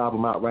 Got the new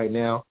album out right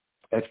now,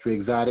 Extra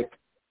Exotic.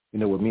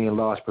 With me and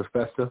Large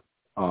Professor.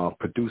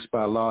 Produced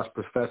by Large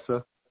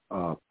Professor,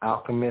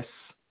 Alchemist.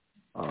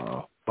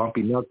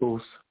 Bumpy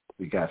Knuckles.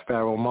 We got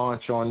Pharaoh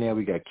Monch on there.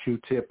 We got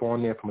Q-Tip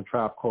on there from A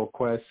Tribe Called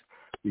Quest.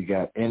 We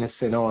got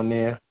Innocent on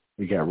there.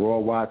 We got Raw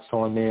Watts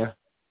on there.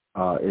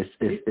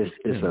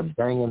 It's a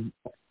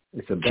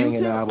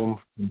banging album.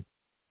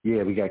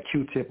 Yeah, we got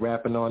Q-Tip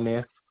rapping on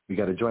there. We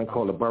got a joint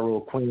called The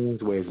Borough of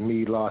Queens where it's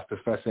me, Large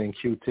Professor, and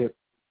Q-Tip,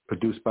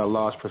 produced by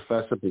Large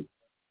Professor.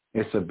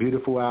 It's a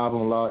beautiful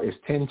album. It's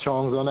 10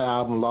 songs on the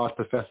album. Large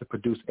Professor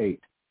produced 8.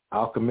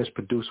 Alchemist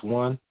produced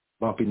 1.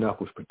 Bumpy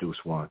Knuckles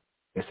produced 1.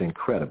 It's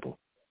incredible.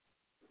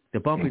 The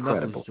Bumpy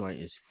Knuckles joint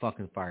is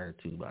fucking fire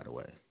too, by the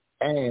way.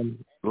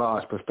 And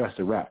Large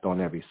Professor rapped on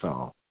every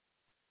song.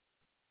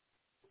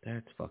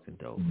 That's fucking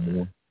dope,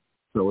 man.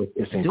 So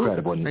it's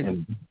incredible.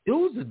 And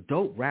dude's a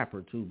dope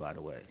rapper too, by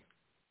the way.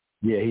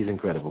 Yeah, he's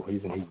incredible.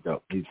 He's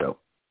dope. He's dope.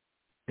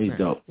 You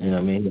know what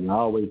I mean? And I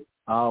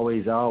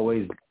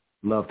always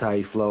loved how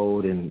he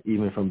flowed, and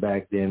even from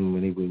back then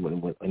when he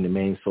in the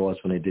main source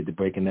when they did the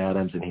Breaking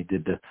Atoms and he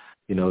did the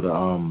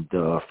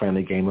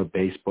friendly game of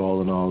baseball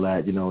and all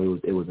that,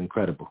 it was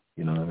incredible.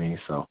 You know what I mean?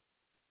 So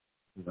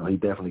he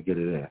definitely get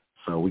it in.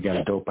 So we got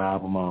a dope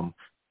album.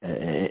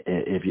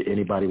 If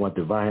anybody want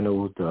the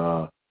vinyl,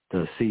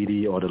 the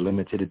CD or the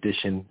limited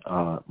edition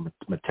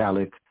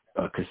metallic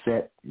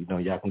cassette,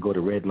 y'all can go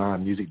to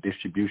Redline Music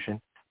Distribution.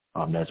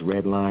 That's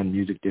Redline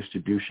Music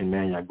Distribution,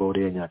 man. Y'all go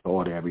there and y'all can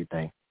order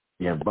everything.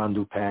 We have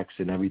bundle packs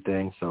and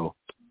everything. So,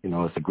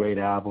 it's a great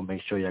album.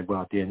 Make sure y'all go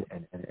out there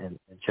and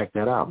check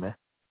that out, man.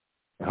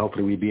 And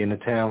hopefully we be in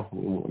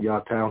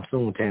y'all town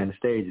soon, tearing the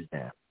stages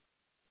down.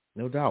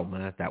 No doubt,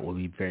 man. That would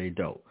be very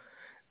dope.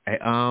 Hey,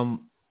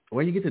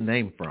 where you get the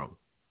name from?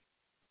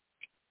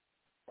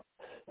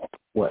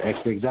 What,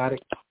 Extra Exotic?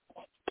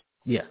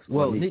 Yes.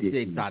 Well, Neek the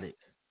Exotic.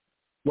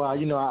 Well,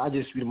 I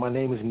just, my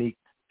name is Neek,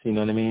 you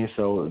know what I mean?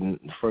 So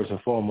first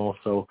and foremost,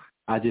 so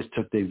I just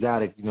took the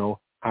exotic,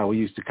 how we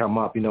used to come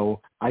up,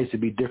 I used to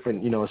be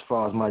different, as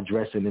far as my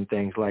dressing and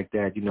things like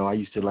that. I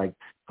used to like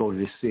go to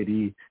the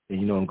city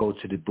and, and go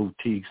to the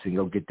boutiques and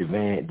go get the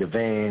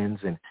Vans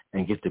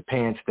and get the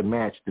pants to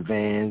match the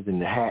Vans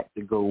and the hat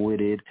to go with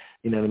it.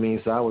 You know what I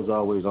mean? So I was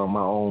always on my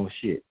own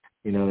shit.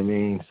 You know what I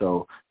mean?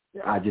 So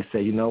I just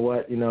say, you know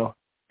what,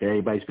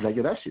 everybody's be like,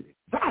 yo, that shit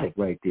exotic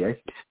right there.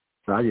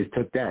 So I just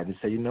took that and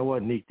said, you know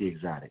what, Neek the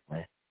Exotic,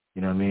 man.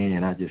 You know what I mean?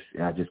 And I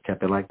just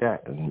kept it like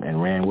that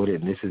and ran with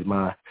it. And this is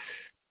my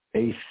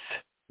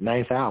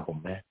 9th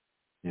album, man.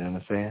 You know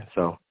what I'm saying?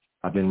 So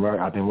I've been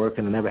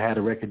working. I never had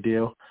a record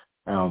deal.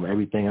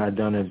 Everything I've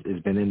done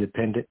has been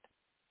independent,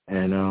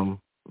 and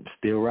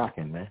still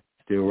rocking, man.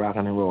 Still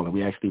rocking and rolling.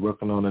 We actually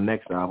working on the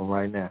next album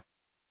right now.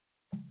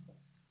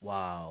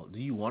 Wow. Do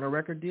you want a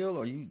record deal,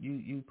 or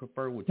you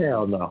prefer what?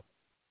 Hell no.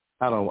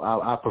 I don't.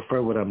 I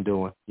prefer what I'm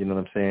doing. You know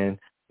what I'm saying?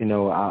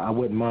 I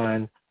wouldn't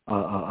mind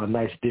a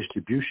nice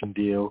distribution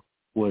deal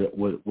with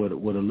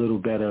a little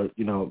better,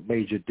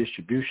 major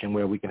distribution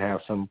where we can have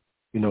some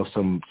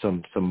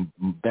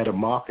better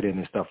marketing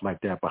and stuff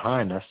like that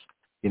behind us,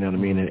 you know what I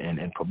mean,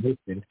 and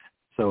promotion.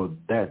 So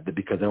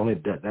because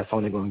that's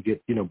only going to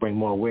get, bring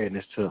more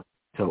awareness to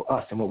to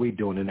us and what we're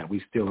doing, and that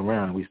we still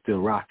around and we still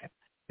rocking.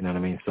 You know what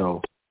I mean?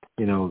 So,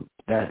 you know,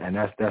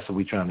 that's what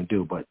we're trying to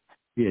do. But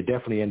yeah,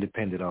 definitely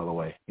independent all the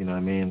way. You know what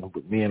I mean?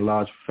 With me and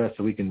Large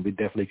Professor, we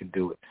definitely can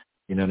do it.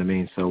 You know what I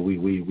mean? So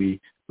we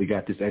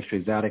got this Extra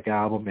Exotic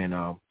album, and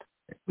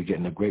we're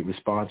getting a great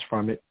response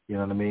from it. You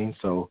know what I mean?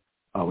 So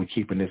we're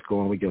keeping this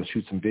going. We're gonna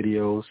shoot some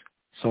videos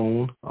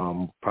soon.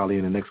 Probably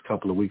in the next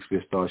couple of weeks,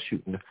 we'll start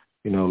shooting.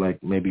 You know,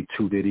 like maybe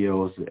 2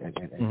 videos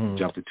and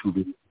jump to 2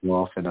 videos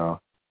off, and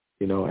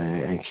you know,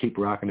 and keep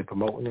rocking and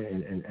promoting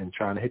it and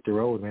trying to hit the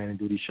road, man, and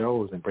do these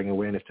shows and bring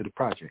awareness to the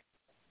project.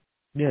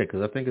 Yeah,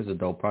 because I think it's a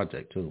dope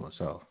project too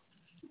myself.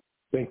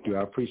 Thank you.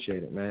 I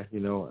appreciate it, man. You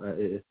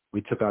know,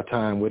 we took our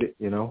time with it.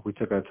 You know, we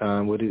took our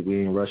time with it. We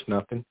didn't rush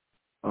nothing.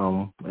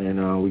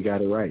 And we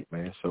got it right,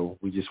 man. So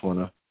we just want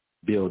to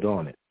build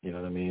on it, you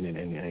know what I mean,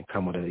 and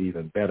come with an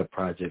even better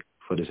project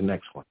for this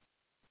next one.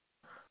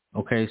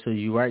 Okay, so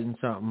you writing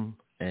something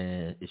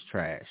and it's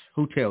trash.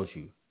 Who tells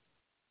you?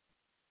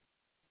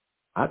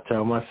 I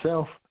tell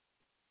myself.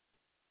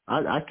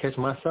 I catch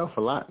myself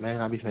a lot,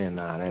 man. I be saying,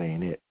 nah, that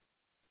ain't it.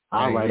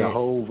 I'll write a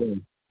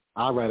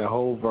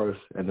whole verse,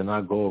 and then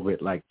I go over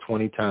it like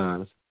 20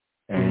 times,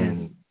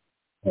 and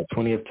at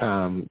 20th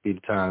time be the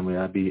time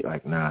where I be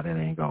like, nah, that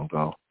ain't gonna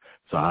go.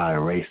 So I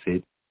erase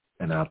it,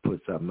 and I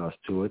put something else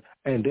to it.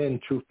 And then,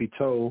 truth be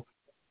told,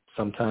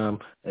 sometime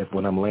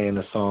when I'm laying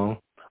a song,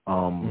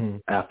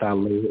 after I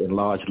lay it and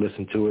Large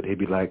listen to it, he'd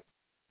be like,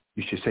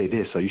 you should say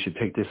this, or you should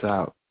take this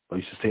out, or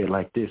you should say it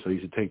like this, or you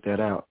should take that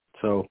out.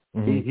 So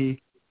he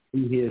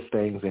hears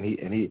things, and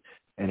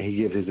he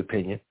gives his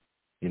opinion.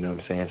 You know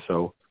what I'm saying?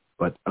 So,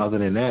 but other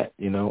than that,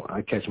 you know,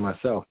 I catch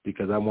myself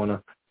because I want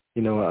to,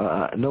 you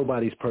know,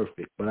 nobody's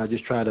perfect, but I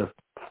just try to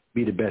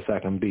be the best I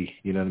can be.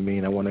 You know what I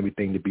mean? I want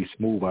everything to be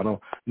smooth. I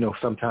don't, you know,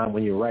 sometimes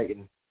when you're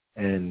writing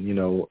and, you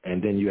know, and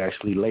then you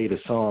actually lay the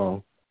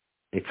song,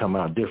 it come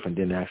out different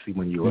than actually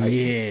when you write.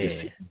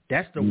 Yeah,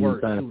 that's the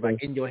word too.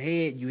 Like in your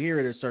head, you hear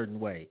it a certain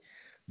way,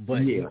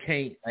 but you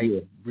can't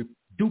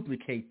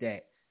duplicate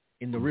that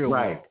in the real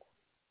world.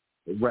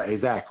 Right,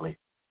 exactly.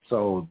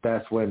 So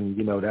that's when,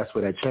 you know, that's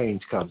where that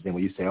change comes in,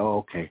 when you say, oh,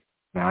 okay,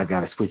 now I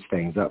got to switch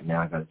things up.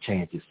 Now I got to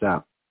change this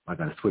up. I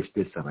got to switch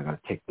this up. I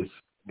got to take this.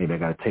 Maybe I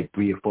got to take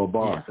 3 or 4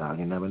 bars out.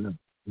 You never know.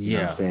 You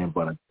know what I'm saying?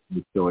 But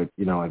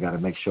you know, I got to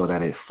make sure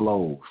that it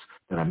flows,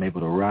 that I'm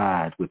able to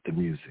ride with the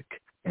music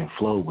and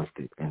flow with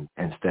it, and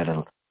instead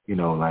of, you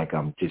know, like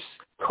I'm just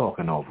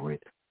talking over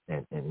it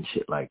and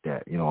shit like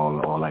that, you know,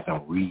 or like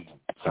I'm reading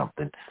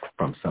something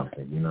from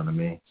something. You know what I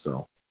mean?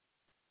 So.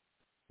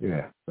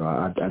 Yeah, so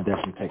I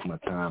definitely take my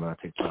time, and I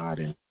take pride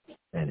in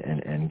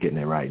getting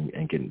it right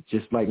and getting,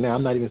 just like now,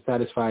 I'm not even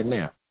satisfied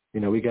now. You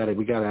know, we got an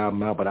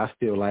album out, but I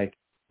feel like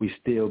we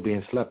still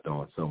being slept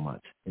on so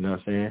much. You know what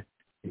I'm saying?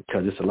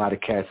 Because there's a lot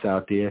of cats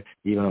out there,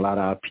 even a lot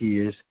of our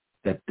peers,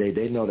 that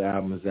they know the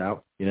album is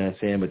out. You know what I'm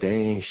saying? But they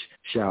ain't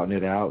shouting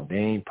it out. They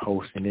ain't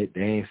posting it.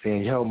 They ain't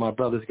saying, yo, my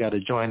brother's got a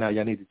joint out.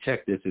 Y'all need to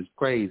check this. It's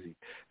crazy.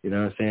 You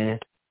know what I'm saying?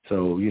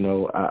 So, you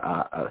know,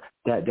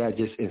 that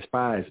just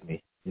inspires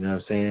me. You know what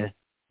I'm saying?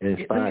 It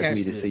inspires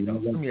me to say,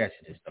 let me ask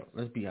you this, though.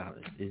 Let's be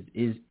honest.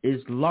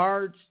 Is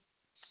Large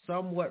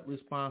somewhat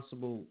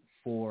responsible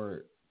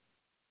for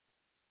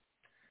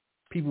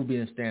people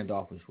being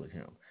standoffish with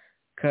him?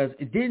 Because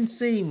it didn't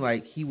seem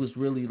like he was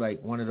really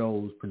like one of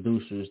those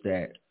producers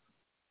that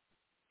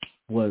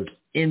was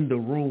in the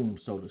room,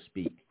 so to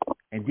speak,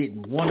 and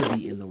didn't want to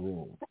be in the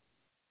room.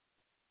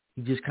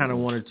 He just kind of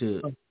wanted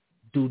to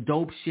do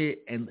dope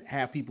shit and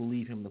have people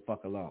leave him the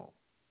fuck alone.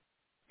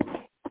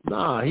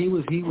 Nah, he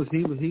was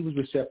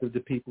receptive to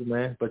people,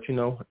 man. But you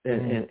know,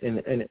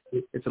 and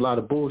it's a lot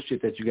of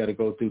bullshit that you got to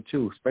go through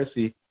too,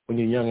 especially when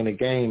you're young in the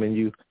game and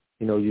you're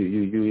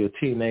a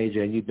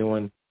teenager and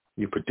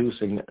you're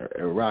producing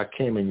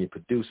Rakim and you're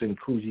producing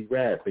Coogee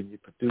Rap and you're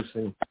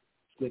producing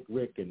Slick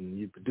Rick and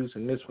you're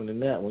producing this one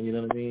and that one. You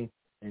know what I mean?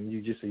 And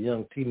you're just a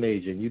young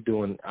teenager and you're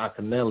doing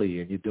Akinelli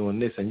and you're doing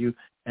this and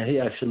he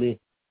actually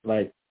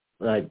like.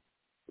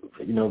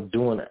 You know,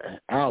 doing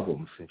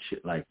albums and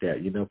shit like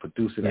that, you know,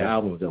 producing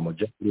albums, the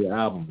majority of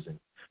albums, and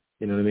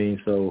you know what I mean?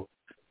 So,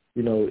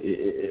 you know,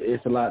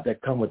 it's a lot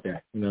that come with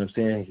that, you know what I'm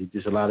saying? It's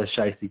just a lot of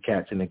shiesty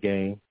cats in the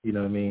game, you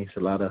know what I mean? It's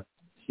a lot of,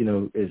 you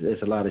know,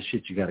 it's a lot of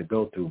shit you got to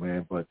go through,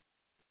 man, but,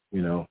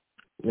 you know,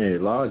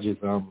 Large is,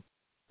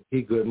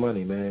 he good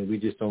money, man. We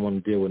just don't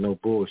want to deal with no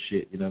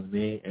bullshit, you know what I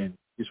mean? And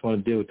just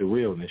want to deal with the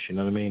realness, you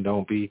know what I mean?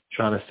 Don't be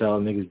trying to sell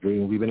niggas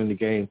dreams. We've been in the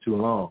game too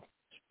long.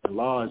 And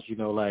Large, you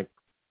know, like,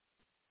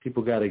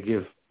 people got to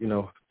give, you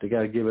know, they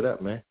got to give it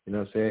up, man. You know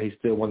what I'm saying? He's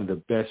still one of the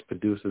best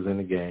producers in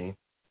the game.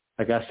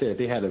 Like I said,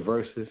 they had the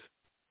verses.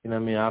 You know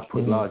what I mean? I'll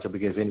put Large up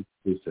against any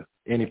producer.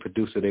 Any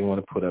producer they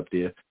want to put up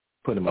there,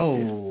 put him up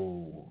there.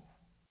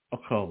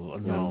 Oh,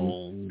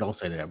 no, don't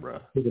say that, bro.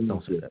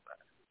 Don't say that.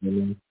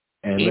 Mm-hmm.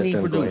 And any let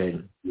them producer. Go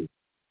ahead and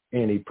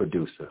any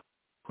producer,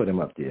 put him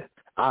up there.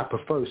 I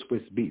prefer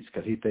Swiss Beats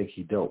because he thinks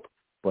he dope,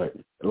 but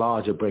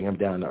Large will bring him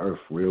down to earth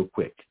real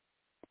quick.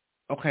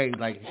 Okay,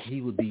 like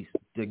he would be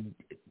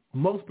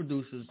most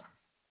producers,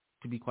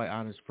 to be quite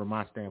honest, from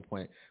my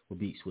standpoint, would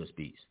beat Swiss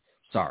Beats.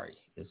 Sorry,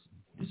 it's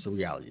a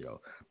reality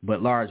though.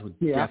 But Large would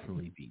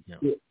definitely beat him.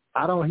 Yeah.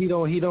 Yeah, he's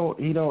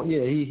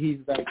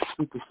like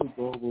super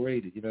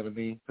overrated. You know what I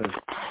mean? Cause,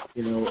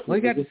 well,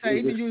 he got the same.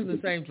 He's been using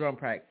the same drum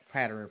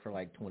pattern for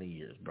like 20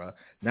 years, bro.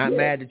 Not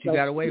mad that you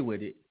got away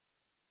with it.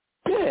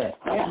 Yeah,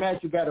 I ain't mad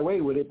you got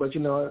away with it, but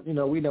we know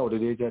what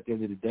it is at the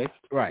end of the day.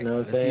 Right. You know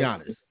what I'm saying? Be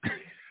honest.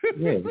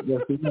 Yeah,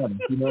 let's be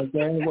honest. You know what I'm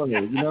saying? What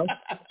is,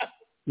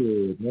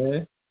 Yeah,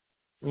 man.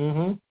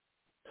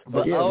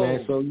 But yeah,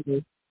 man. So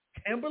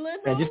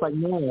Timberland, and just like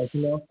Nas,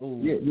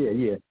 Ooh.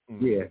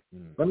 Yeah.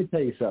 Let me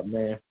tell you something,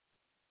 man.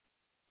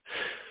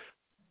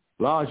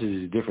 Large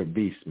is a different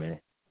beast, man.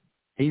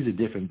 He's a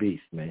different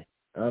beast, man.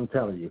 I'm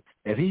telling you.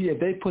 If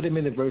they put him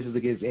in the verses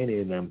against any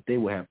of them, they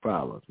will have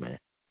problems, man.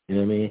 You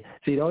know what I mean?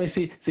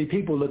 See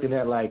people looking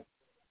at like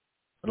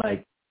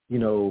the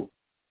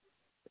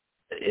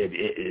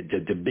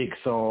big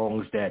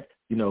songs that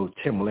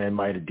Timbaland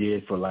might have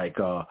did for like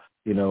who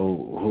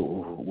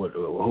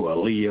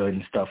Aaliyah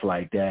and stuff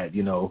like that.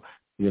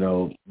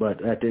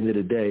 But at the end of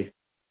the day,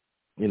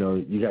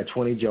 you got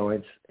 20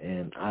 joints,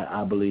 and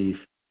I believe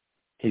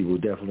he will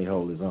definitely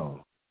hold his own.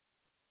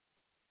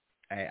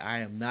 Hey, I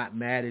am not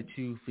mad at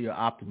you for your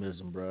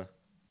optimism, bro.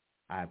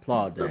 I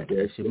applaud that. Okay.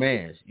 That's your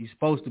man's. You're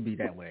supposed to be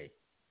that way.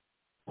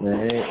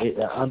 Man,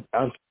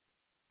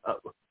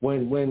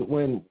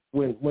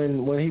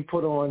 when he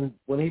put on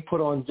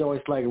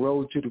joints like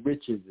Road to the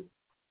Riches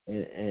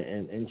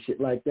and shit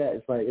like that,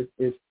 it's like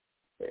it's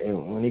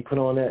and when he put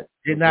on that,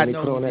 did not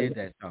know he did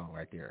that song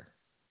right there.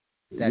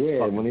 That's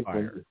fucking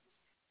fire.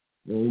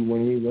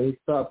 When he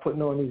start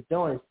putting on these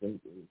joints, and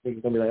he's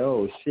gonna be like,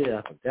 oh shit,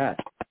 I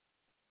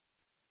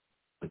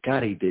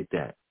forgot he did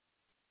that.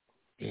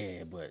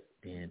 Yeah, but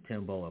then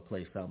Timbo will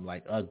play something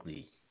like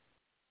Ugly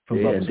from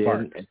Bubba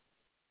Sparks.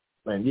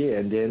 And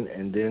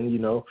then then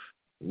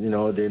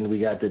we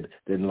got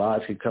then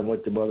Lodge could come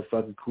with the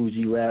motherfucking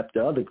Coogee rap,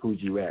 the other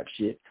Coogee rap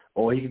shit,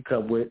 or he could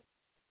come with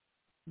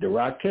the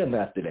Rakim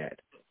after that.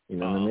 You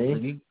know what I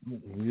mean?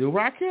 You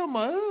Rakim,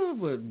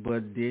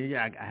 but then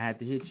I had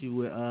to hit you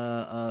with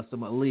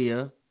some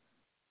Aaliyah.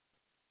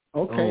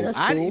 Okay, that's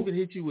cool. I'd even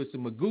hit you with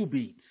some Magoo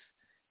beats.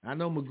 I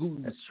know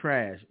Magoo is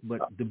trash,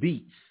 but the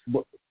beats.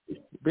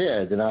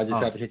 Yeah, then I just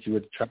have to hit you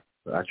with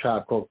the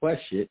Tribe Called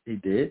Quest shit. He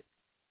did.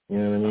 You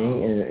know what I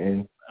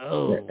mean?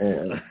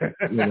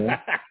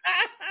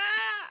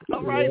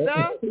 All right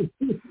now.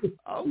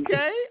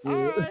 Okay.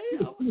 All right.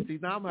 See,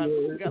 now I'm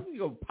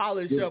gonna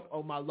polish up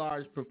on my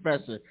Large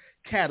Professor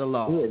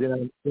catalog. Yeah.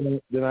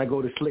 Then I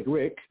go to Slick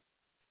Rick.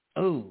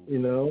 Oh.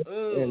 And I'm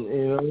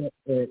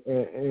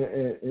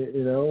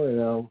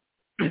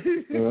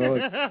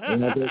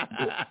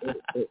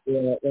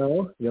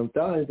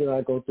telling you, then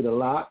I go to the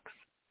Locks.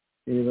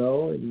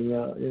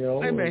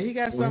 Hey man, he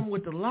got something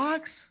with the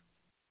Locks.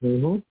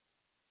 The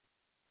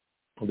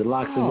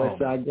Locks and West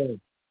Side Gun.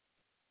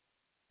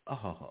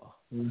 Oh,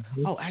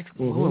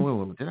 actually,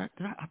 wait. Did I?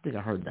 I think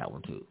I heard that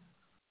one too.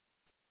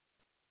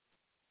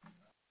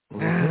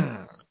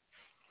 Then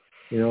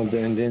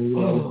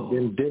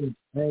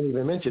I didn't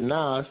even mention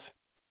Nas.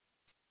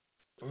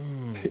 I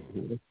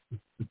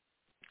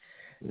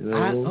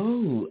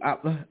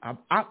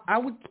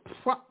would.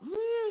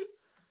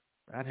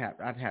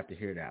 I'd have to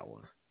hear that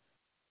one.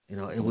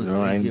 It was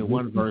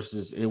one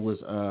versus. It was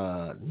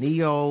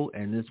Neo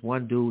and this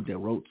one dude that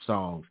wrote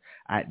songs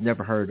I'd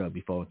never heard of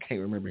before. I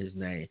can't remember his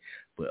name,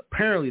 but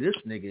apparently this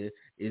nigga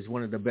is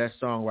one of the best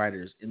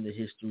songwriters in the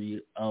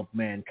history of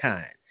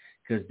mankind.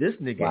 Because this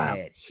nigga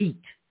had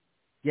heat.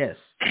 Yes,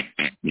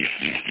 I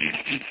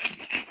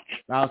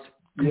was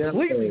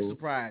completely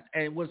surprised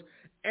and was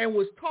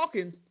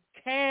talking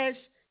cash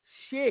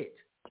shit.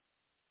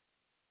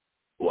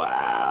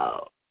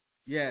 Wow.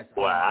 Yes.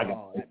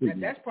 Wow.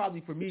 That's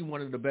probably for me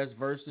one of the best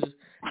verses,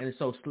 and it's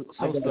so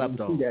slept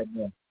on.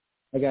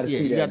 I got to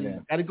see that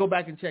now. Got to go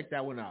back and check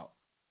that one out.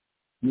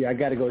 Yeah, I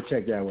got to go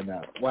check that one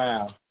out.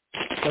 Wow.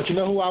 But you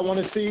know who I want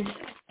to see?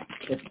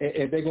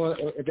 If they want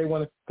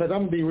to, because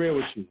I'm gonna be real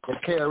with you. The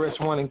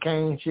KRS-One and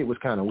Kane shit was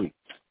kind of weak.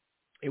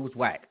 It was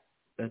whack.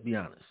 Let's be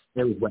honest.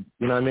 It was whack.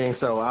 You know what I mean?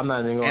 So I'm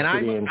not even gonna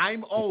sit in. And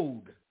I'm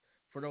old.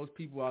 For those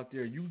people out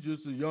there, you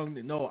just a young.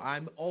 No,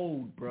 I'm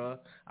old, bruh.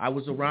 I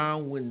was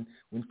around when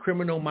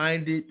Criminal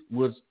Minded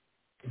was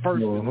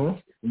first.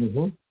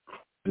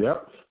 Yep. Yeah.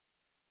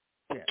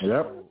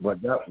 Yep.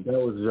 But that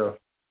was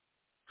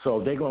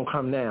so they gonna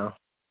come now.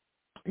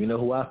 You know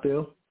who I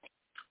feel?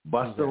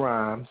 Busta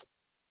Rhymes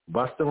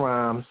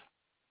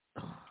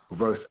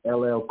versus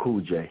LL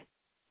Cool J.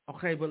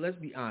 Okay, but let's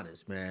be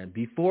honest, man.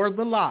 Before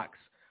the Locks,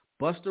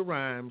 Busta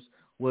Rhymes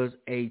was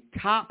a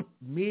top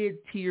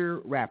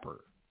mid-tier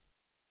rapper.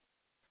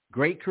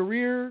 Great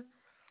career,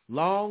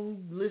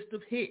 long list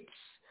of hits.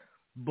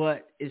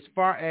 But as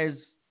far as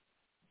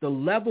the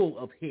level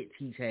of hits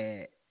he's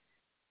had,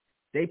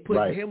 they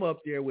put him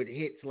up there with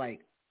hits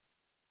like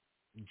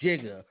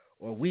Jigga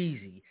or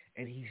Wheezy,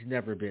 and he's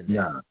never been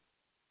there.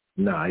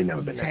 No, he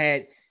never been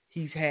there.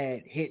 He's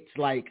had hits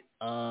like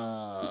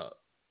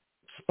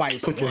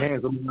Spice. Put your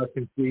hands on my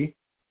can see.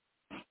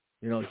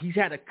 He's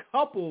had a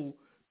couple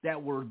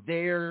that were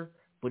there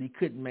but he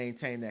couldn't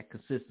maintain that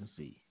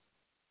consistency.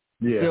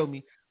 Yeah. Feel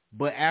me?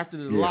 But after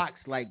the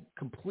Locks like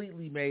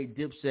completely made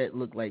Dipset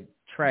look like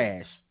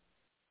trash.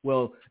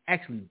 Well,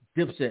 actually,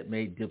 Dipset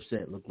made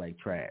Dipset look like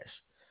trash.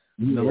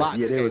 Yeah, The Locks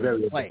they were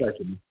very play.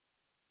 unprofessional.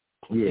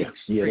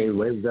 They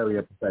were very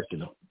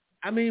unprofessional.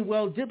 I mean,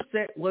 well,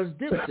 Dipset was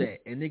Dipset,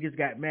 and niggas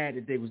got mad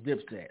that they was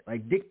Dipset.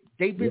 Like,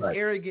 they've been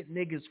arrogant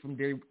niggas from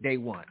day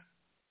one.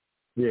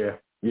 Yeah.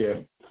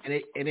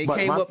 And they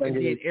came up and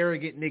did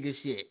arrogant nigga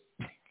shit.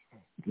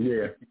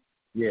 Lip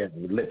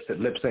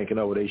syncing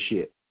over their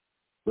shit.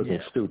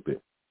 Looking stupid.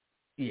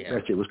 Yeah.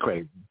 That shit was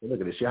crazy. Look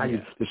at this shit. How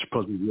this is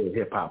supposed to be real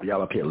hip hop?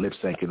 Y'all up here lip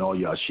syncing all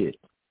y'all shit.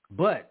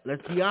 But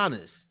let's be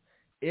honest.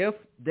 If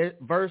the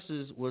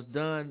verses was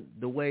done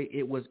the way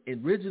it was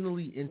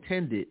originally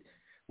intended,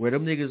 where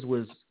them niggas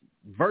was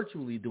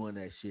virtually doing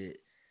that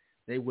shit,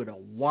 they would have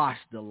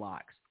washed the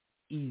Locks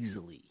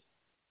easily.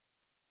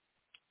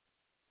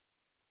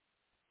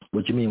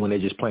 What you mean when they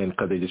just playing,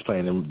 because they just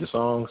playing the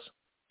songs?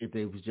 If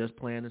they was just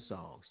playing the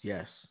songs,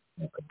 yes.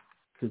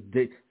 Because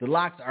the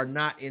Locks are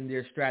not in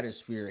their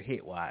stratosphere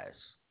hit-wise.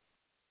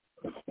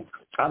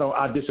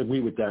 I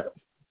disagree with that.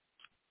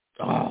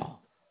 I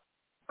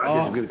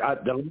disagree.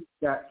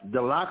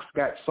 The Locks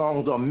got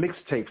songs on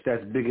mixtapes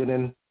that's bigger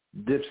than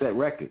Dipset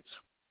records.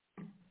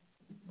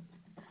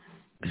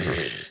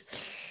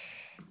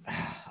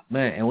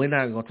 Man, and we're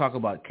not gonna talk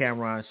about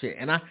Cameron shit.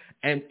 And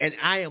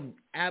I am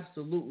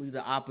absolutely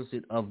the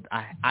opposite of.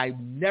 I've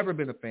never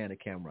been a fan of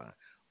Cameron.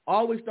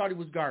 Always thought he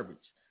was garbage,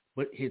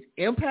 but his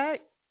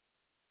impact.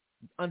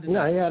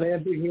 No, he had a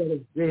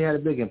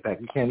big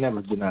impact. You can't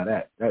never deny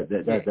that. That's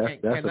a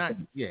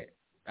thing. Yeah.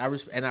 I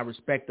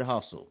respect the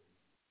hustle.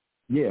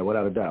 Yeah,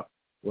 without a doubt.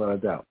 You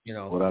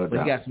know, without a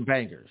doubt. He got some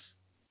bangers.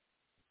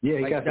 Yeah,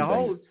 he got some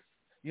bangers.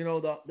 You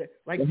know,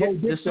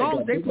 the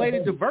songs they played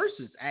in the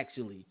verses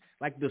actually,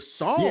 like the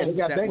songs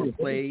that were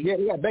played. Yeah,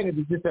 they got bangers.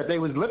 It's just that they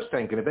was lip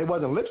syncing. If they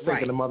wasn't lip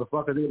syncing, the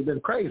motherfucker, they would have been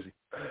crazy.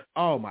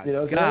 Oh my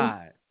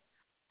God!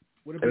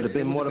 It would have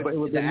been more. It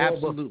would have been the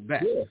absolute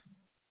best.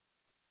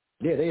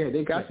 Yeah,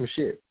 they got some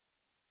shit.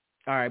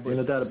 All right, but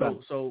no doubt about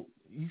it. So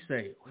you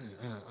say,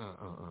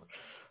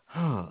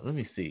 let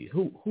me see.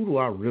 Who do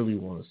I really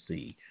want to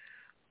see?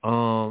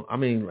 I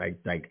mean,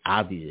 like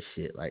obvious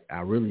shit. Like,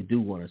 I really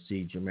do want to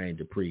see Jermaine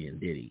Dupri and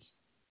Diddy.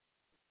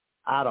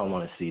 I don't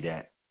want to see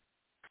that.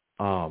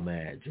 Oh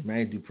man,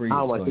 Jermaine Dupri. I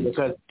don't want to see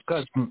it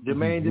because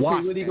Jermaine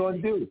Dupri, what he gonna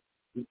do?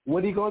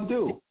 What he gonna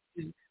do?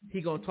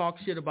 He gonna talk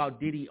shit about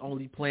Diddy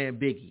only playing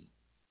Biggie,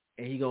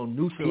 and he gonna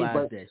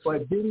neutralize that shit.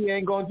 But Diddy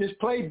ain't gonna just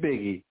play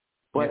Biggie.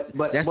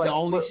 That's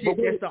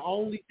the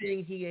only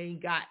thing he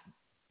ain't got.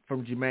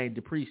 From Jermaine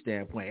Dupri's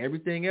standpoint,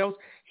 everything else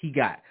he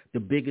got the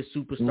biggest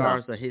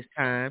superstars of his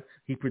time.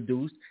 He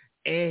produced,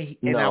 I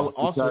would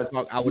also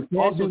talk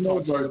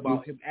shit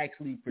about him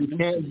actually producing.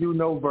 You can't do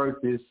no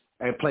verses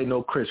and play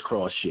no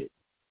crisscross shit.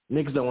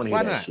 Niggas don't want to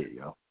hear that shit,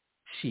 yo.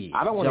 Shit,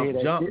 I don't want to hear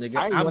that shit. Nigga.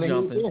 I'm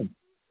jumping.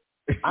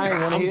 I ain't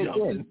want to hear it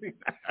then.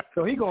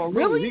 So he gonna lose.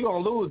 Really? He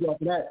gonna lose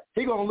off of that.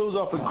 He gonna lose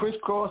off of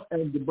crisscross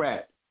and the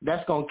Brat.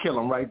 That's gonna kill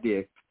him right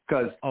there.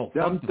 Because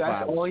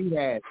that's all he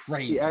had.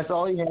 Crazy. That's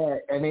all he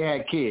had, and they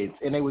had kids,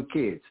 and they were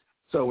kids.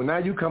 So now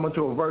you come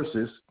into a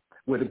versus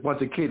with a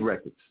bunch of kid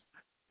records.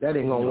 That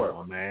ain't gonna work.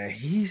 Oh man,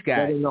 he's got.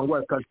 That ain't gonna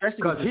work because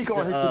he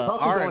gonna hit you.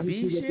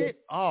 R&B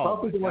shit.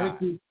 Puffy gonna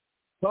hit you.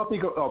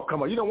 Oh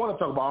come on, you don't want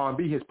to talk about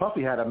R&B. His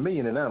Puffy had 1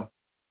 million in them.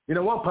 You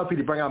don't want Puffy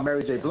to bring out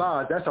Mary J.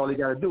 Blige. That's all he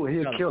got to do, and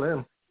he'll kill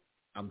him.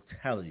 I'm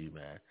telling you,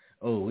 man.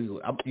 Oh,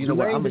 you know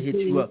what? I'm gonna hit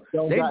you up. They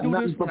do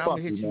this when I'm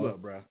gonna hit you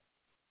up, bro.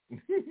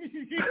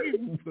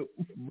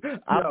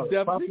 I'm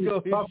definitely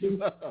going to hit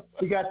you up.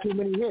 He got too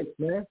many hits,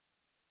 man.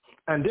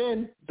 And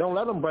then don't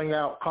let him bring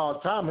out Carl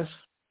Thomas,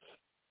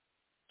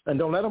 and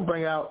don't let him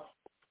bring out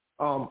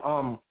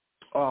the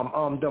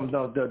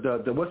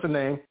what's the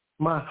name?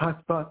 My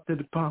hot spot to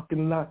the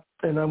parking lot,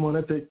 and I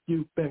want to take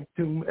you back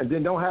to. And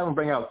then don't have him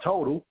bring out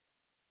Total.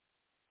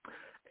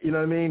 You know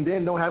what I mean?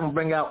 Then don't have him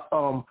bring out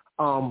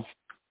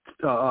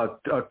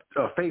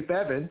Faith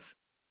Evans.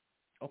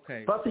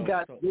 Okay. Puffy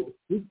got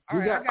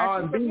got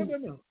R&B.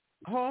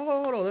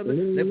 Hold on. Let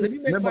me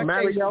make my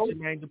Mario? case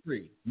for Jermaine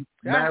Dupri.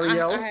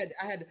 Mario? I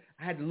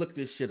had to look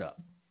this shit up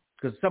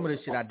because some of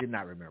this shit I did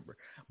not remember.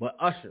 But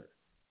Usher,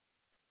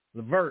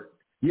 Levert,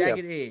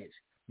 Jagged Edge,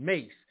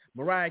 Mace,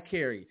 Mariah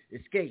Carey,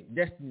 Escape,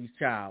 Destiny's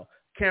Child,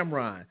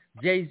 Cameron,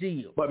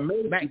 Jay-Z. But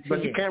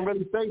you can't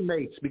really say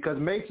Mace because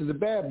Mace is a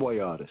bad boy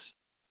artist.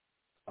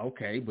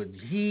 Okay, but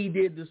he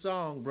did the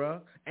song,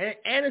 bro, and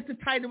it's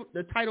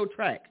the title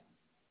track.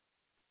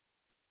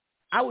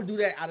 I would do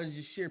that out of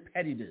just sheer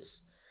pettiness.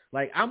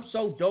 Like, I'm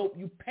so dope,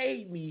 you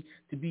paid me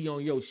to be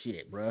on your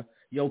shit, bruh.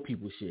 Your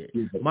people shit.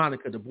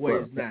 Monica, the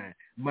boy is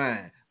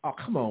mine. Oh,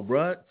 come on,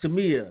 bruh.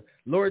 Tamia,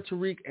 Lord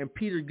Tariq and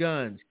Peter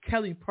Guns,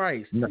 Kelly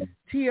Price, no.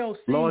 TLC.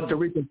 Lord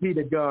Tariq and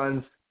Peter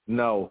Guns,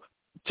 no.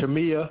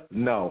 Tamia,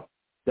 no.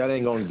 That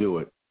ain't going to do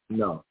it.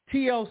 No.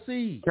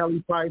 TLC.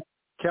 Kelly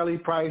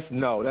Price,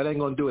 no. That ain't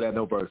going to do it at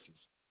no verses.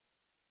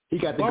 He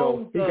got to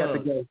go. He got to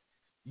go.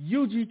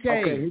 UGK.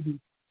 Okay.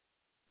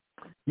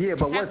 Yeah,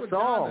 but what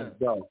songs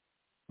though?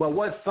 But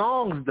what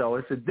songs though?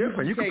 It's a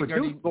different. You can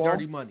produce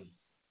Dirty Money.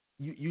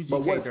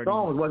 But what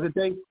songs was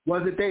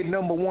it? They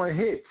number one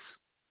hits?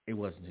 It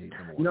wasn't his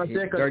number one. You know what I'm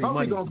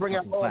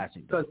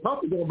saying? Because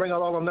Puffy gonna bring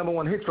out all the number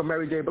one hits from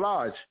Mary J.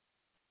 Blige.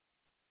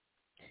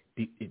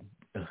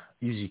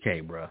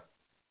 UGK, bro.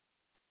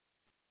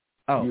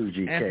 Oh,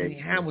 UGK. Anthony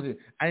Hamilton.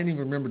 I didn't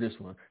even remember this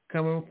one.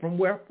 Coming from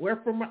where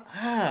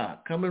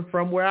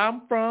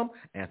I'm from,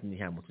 Anthony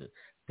Hamilton.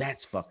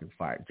 That's fucking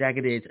fire.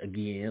 Jagged Edge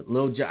again.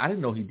 Lil Jon. I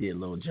didn't know he did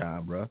Lil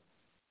Jon, bro.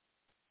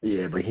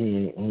 Yeah, but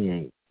he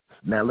ain't.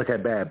 Now look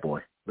at Bad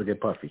Boy. Look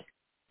at Puffy.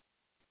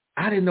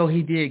 I didn't know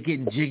he did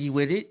Getting Jiggy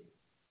with It.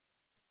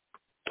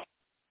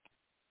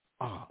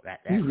 Oh,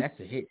 that's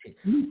a hit.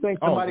 You think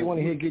somebody want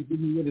to hear Get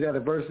Jiggy with It at a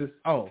versus?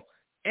 Oh,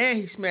 and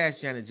he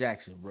smashed Janet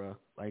Jackson, bro.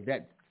 Like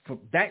that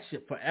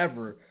shit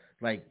forever.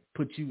 Like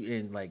put you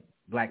in like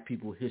black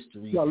people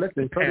history. No,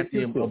 listen,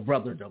 pantheon of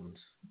brotherdoms.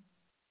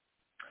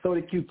 So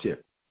did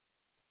Q-Tip.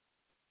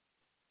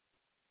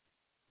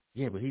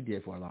 Yeah, but he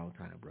did for a long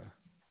time, bro.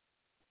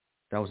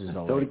 That was his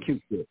own. So did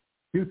Q-Tip.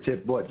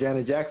 Q-Tip bought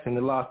Janet Jackson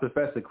the Lost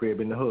Professor crib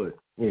in the hood.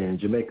 Yeah, in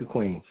Jamaica,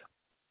 Queens.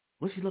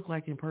 What's she look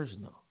like in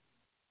person, though?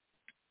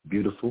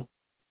 Beautiful.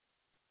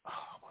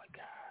 Oh, my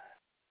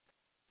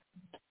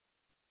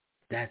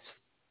God.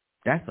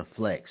 That's a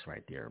flex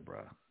right there,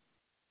 bro.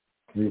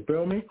 You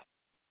feel me?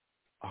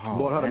 Oh,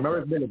 bought her to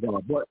Merrick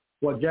Boulevard.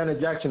 Bought Janet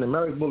Jackson to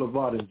Merrick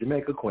Boulevard in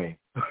Jamaica, Queens.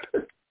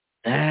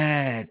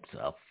 That's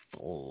a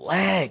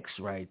flex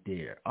right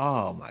there.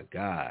 Oh, my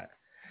God.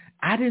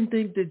 I didn't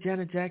think that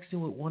Janet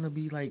Jackson would want to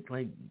be like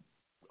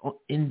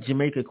in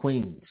Jamaica,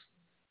 Queens.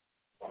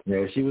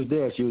 Yeah, she was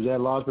there. She was at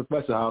Lost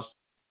Professor house.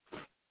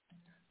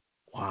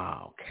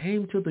 Wow.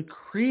 Came to the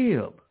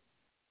crib.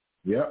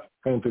 Yep.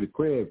 Came to the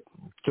crib.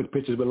 Took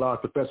pictures with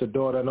Lost Professor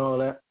daughter and all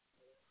that.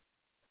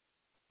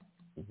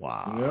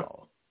 Wow.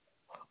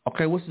 Yep.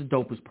 Okay, what's the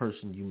dopest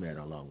person you met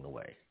along the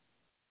way?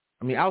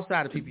 I mean,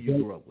 outside of people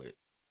you grew up with.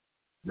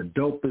 The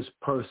dopest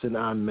person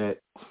I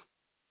met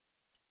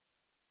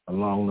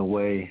along the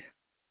way.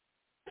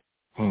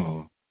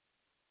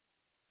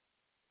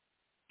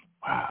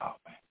 Wow,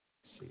 man.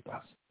 See,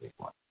 that's a big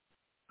one.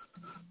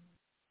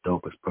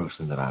 Dopest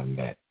person that I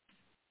met.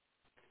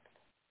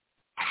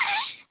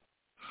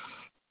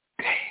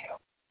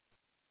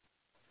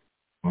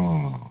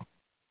 Damn.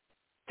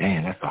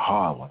 Damn, that's a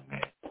hard one,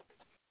 man.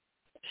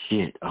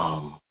 Shit.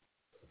 I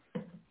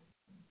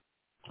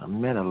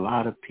met a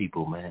lot of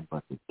people, man,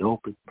 but the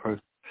dopest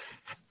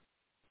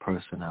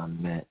person I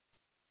met.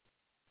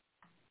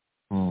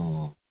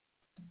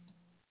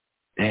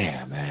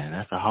 Damn, man,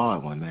 that's a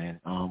hard one, man.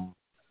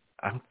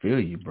 I feel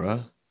you,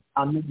 bro.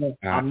 I'm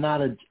not.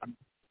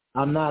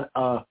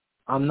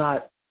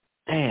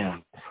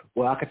 Damn.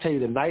 Well, I can tell you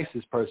the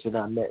nicest person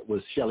I met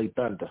was Shelly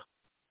Thunder.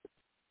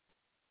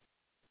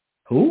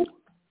 Who?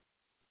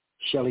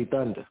 Shelly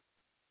Thunder.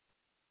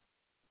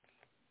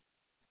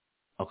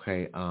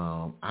 Okay,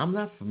 I'm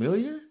not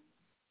familiar.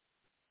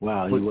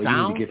 Wow, you need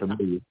to get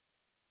familiar.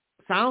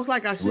 Sounds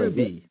like I should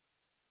be.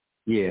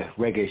 Yeah,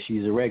 reggae.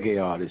 She's a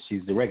reggae artist.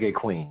 She's the reggae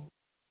queen.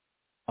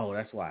 Oh,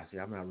 that's why. See,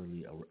 I'm not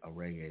really a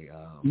reggae.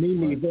 Me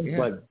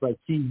neither. But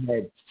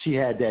she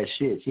had that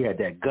shit. She had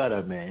that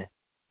gutter, man.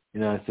 You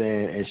know what I'm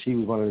saying? And she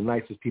was one of the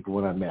nicest people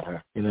when I met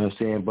her. You know what I'm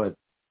saying? But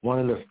one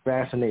of the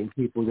fascinating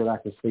people that I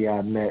could say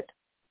I met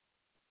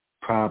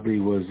probably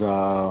was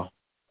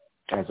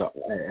as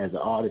an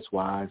artist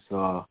wise.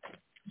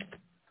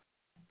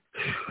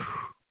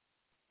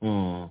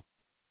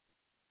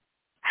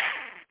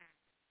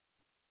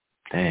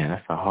 Damn,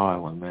 that's a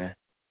hard one, man.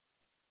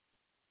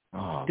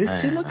 Oh, this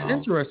man. shit looks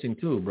interesting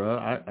too, bro.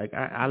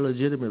 I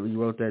legitimately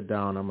wrote that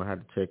down. I'm gonna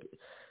have to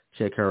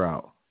check her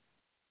out.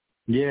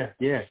 Yeah,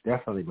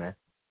 definitely, man.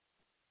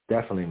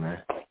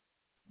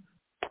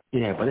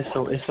 Yeah, but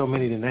it's so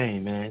many to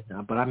name, man.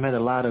 But I met a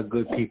lot of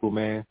good people,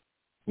 man.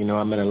 You know,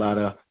 I met a lot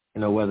of,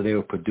 whether they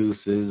were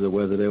producers or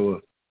whether they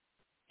were,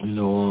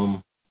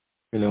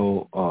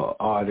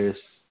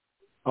 artists.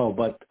 Oh,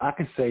 but I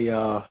can say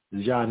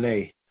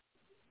Janae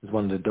is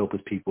one of the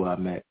dopest people I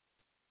met.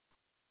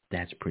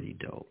 That's pretty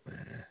dope,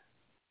 man.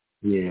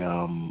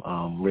 Yeah,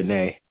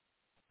 Renee.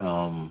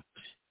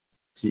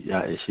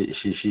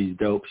 She's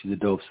dope. She's a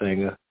dope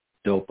singer,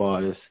 dope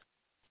artist.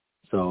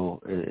 So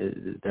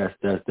that's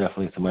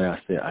definitely somebody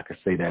I could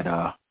say that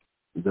I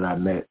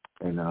met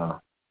and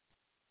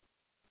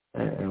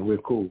we're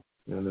cool.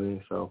 You know what I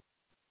mean? So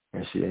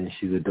and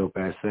she's a dope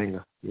ass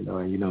singer. And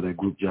that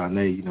group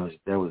Janae.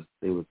 They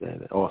was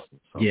awesome.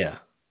 So.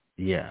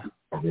 Yeah.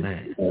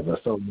 Man. As a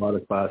solo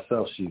artist by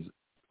herself, she's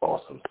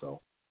awesome.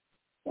 So.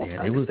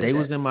 Yeah, they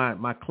was in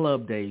my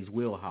club days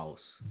wheelhouse.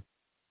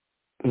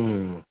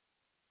 Yeah,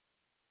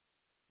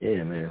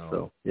 man.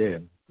 So yeah,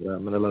 I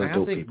met a lot of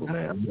dope people,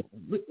 man.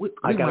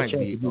 I got a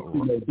chance to meet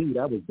Kumo D.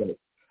 That was dope.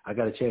 I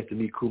got a chance to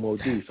meet Kumo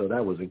D, so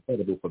that was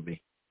incredible for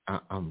me.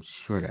 I'm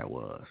sure that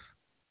was.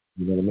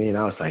 You know what I mean?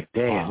 I was like,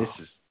 damn, This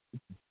is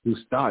who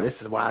started.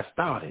 This is why I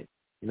started.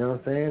 You know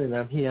what I'm saying?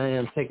 And here I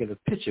am taking a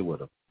picture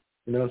with him.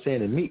 You know what I'm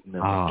saying? And meeting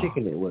them, and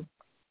kicking it with them.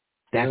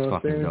 That's what I'm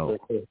fucking saying?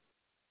 dope.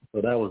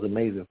 So that was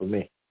amazing for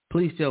me.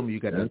 Please tell me you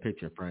got that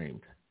picture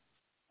framed.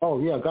 Oh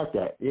yeah, I got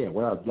that. Yeah,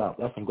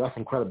 that's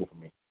incredible for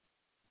me.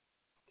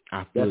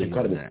 I feel That's you on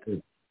incredible. that.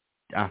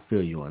 I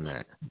feel you on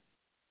that.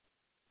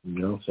 You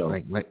know, so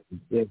like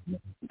yeah.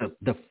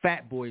 the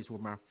Fat Boys were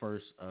my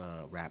first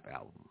rap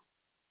album.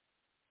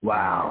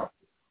 Wow.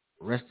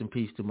 Rest in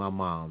peace to my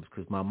moms,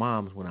 because my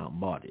moms went out and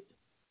bought it.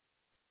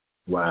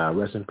 Wow.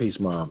 Rest in peace,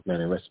 Mom.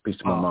 Man, and rest in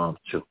peace to my mom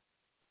too.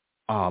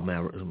 Oh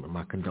man,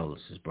 my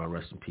condolences, bro.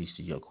 Rest in peace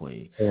to your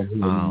queen.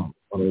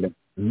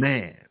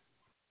 Man,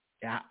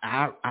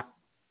 I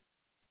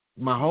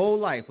my whole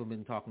life I've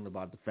been talking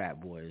about the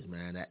Fat Boys,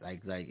 man. That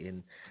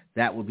and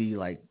that would be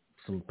like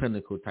some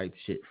pinnacle type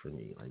shit for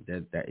me. Like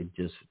that it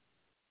just,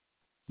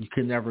 you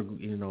can never,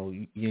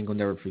 you ain't gonna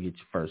never forget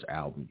your first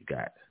album you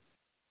got.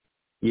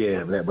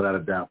 Yeah, without a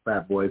doubt,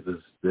 Fat Boys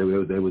they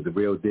were the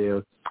real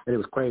deal. And it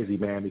was crazy,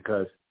 man,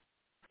 because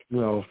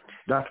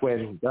that's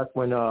when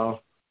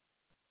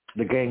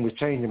the game was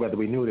changing, whether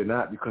we knew it or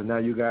not, because now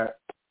you got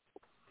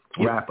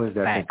rappers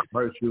that's in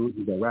commercials,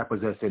 you got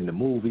rappers that's in the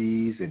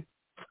movies, and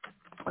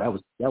that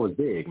was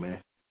big,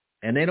 man.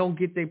 And they don't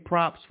get their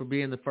props for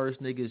being the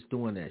first niggas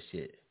doing that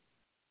shit.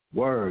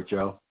 Word,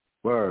 Joe.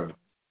 Word.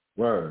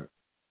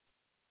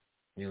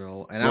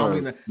 And I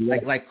don't mean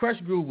like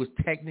Crush Groove was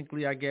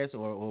technically, I guess,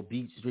 or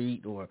Beat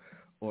Street or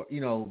but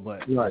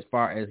right. As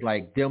far as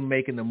like them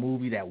making a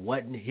movie that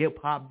wasn't hip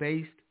hop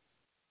based,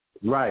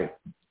 right?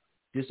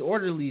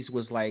 Disorderlies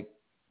was like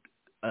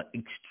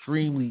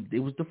extremely. It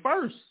was the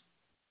first.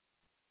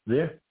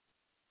 Yeah.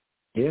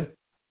 They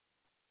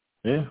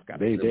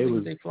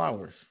was they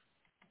flowers.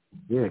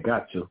 Yeah,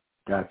 got you,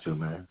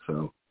 man.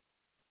 So,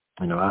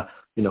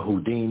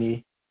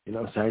 Houdini. You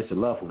know what I'm saying? I used to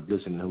love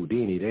listening to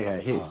Houdini. They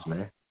had hits,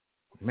 man.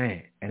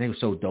 Man, and they were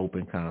so dope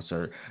in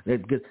concert.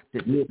 That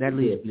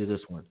leads me to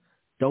this one.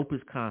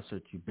 Dopest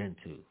concert you've been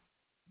to.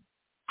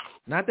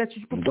 Not that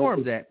you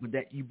performed that, but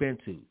that you've been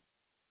to.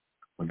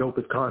 The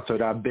dopest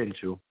concert I've been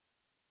to.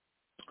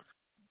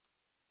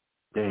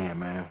 Damn,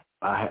 man.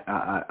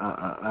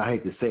 I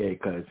hate to say it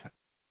because,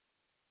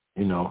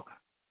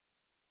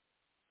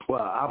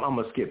 well, I'm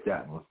going to skip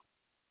that one.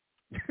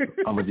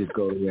 I'm going to just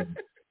go ahead.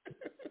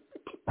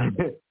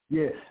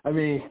 Yeah, I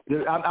mean,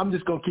 I'm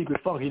just going to keep it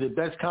funky. The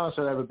best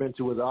concert I've ever been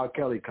to was an R.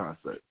 Kelly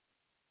concert.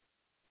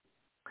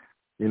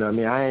 You know what I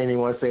mean? I ain't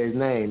even want to say his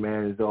name,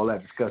 man. There's all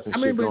that disgusting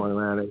shit going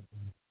around it.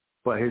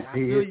 But his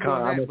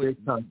concert.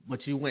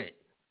 But you went.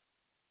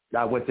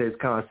 I went to his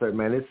concert,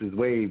 man. This is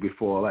way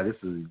before, like, this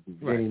is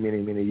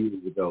many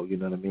years ago, you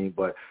know what I mean?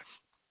 But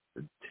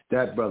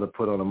that brother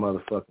put on a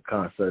motherfucking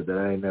concert that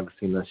I ain't never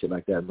seen no shit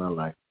like that in my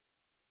life.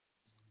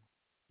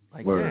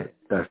 Like Word.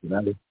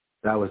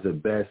 That was the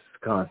best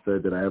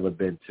concert that I ever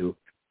been to.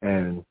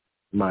 And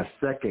my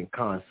second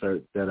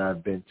concert that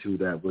I've been to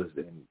that was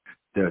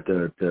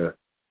that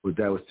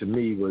was to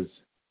me was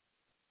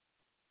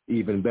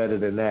even better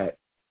than that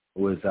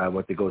was I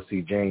went to go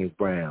see James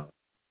Brown.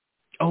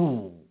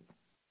 Oh.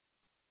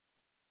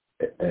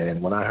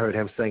 And when I heard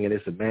him singing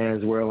 "It's a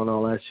Man's World" and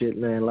all that shit,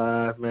 man,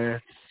 live,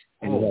 man,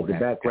 and he had the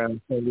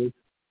background singers.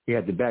 He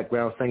had the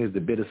background singers,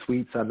 the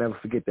Bittersweets. I'll never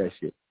forget that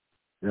shit.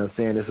 You know what I'm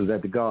saying? This was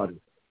at the Garden.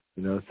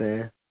 You know what I'm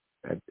saying?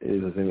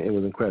 It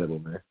was incredible,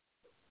 man.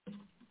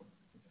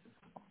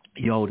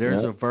 Yo,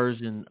 there's a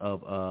version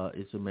of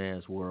 "It's a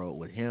Man's World"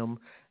 with him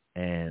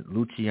and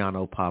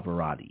Luciano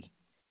Pavarotti.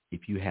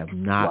 If you have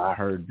not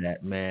heard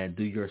that, man,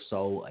 do your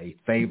soul a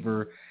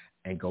favor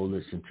and go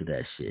listen to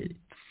that shit. It's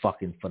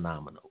fucking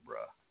phenomenal, bro.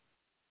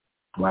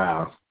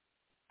 Wow.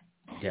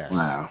 Yes.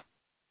 Wow.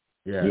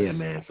 Yes. Yeah,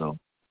 man. So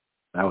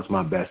that was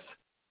my best,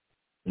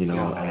 and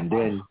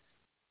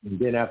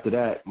then after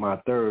that, my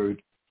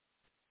third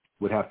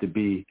would have to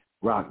be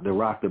the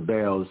Rock the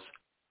Bells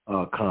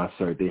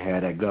concert they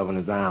had at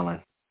Governor's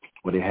Island,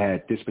 where they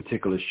had this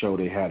particular show.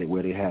 They had it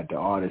where they had the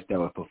artists that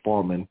were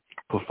performing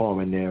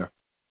their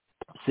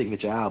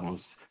signature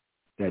albums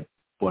that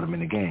brought them in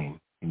the game.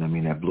 You know what I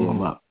mean? That blew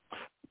them up.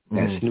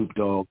 And Snoop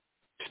Dogg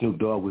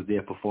was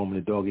there performing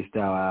the Doggy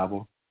Style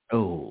album.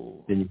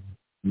 Oh. Then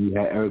you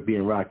had Eric B.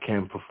 and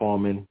Rakim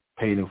performing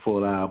Paid in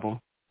Full album.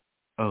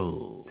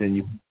 Oh.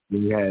 Then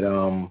you had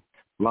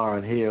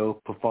Lauryn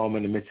Hill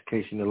performing the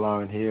Education of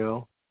Lauryn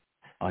Hill.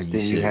 Are you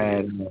then serious?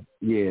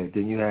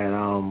 you had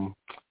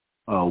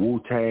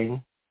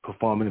Wu-Tang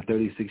performing in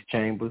 36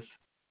 Chambers.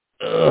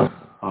 You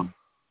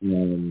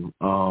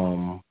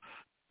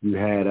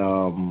had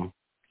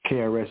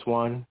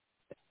KRS-One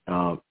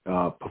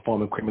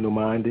performing Criminal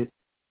Minded.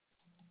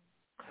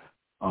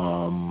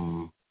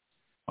 Man,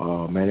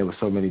 there were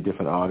so many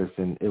different artists,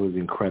 and it was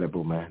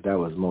incredible, man. That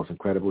was the most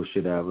incredible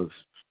shit I've ever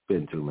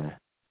been to, man.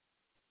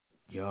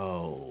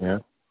 Yo. Yeah.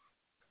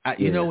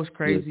 You know what's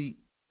crazy?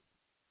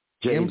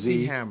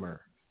 Jay-Z.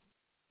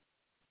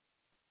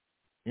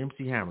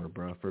 MC Hammer,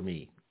 bro, for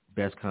me.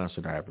 Best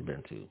concert I ever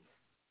been to.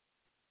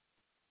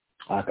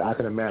 I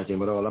can imagine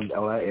with all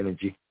that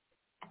energy.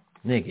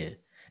 Nigga.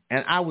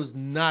 And I was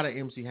not an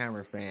MC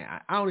Hammer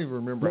fan. I don't even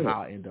remember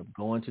how I ended up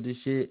going to this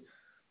shit.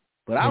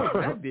 But I was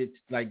that bitch,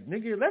 like,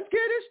 nigga, let's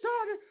get it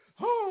started.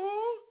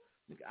 Oh.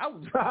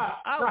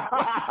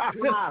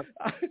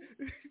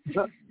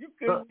 You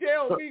couldn't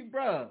tell me,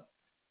 bro.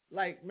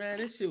 Like, man,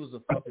 this shit was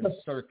a fucking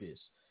circus.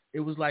 It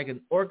was like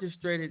an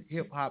orchestrated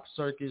hip hop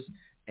circus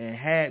and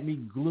had me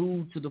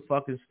glued to the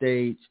fucking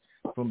stage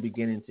from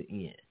beginning to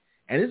end.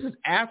 And this is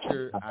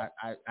after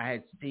I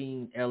had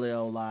seen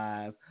LL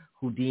live,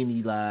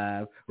 Houdini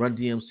live, Run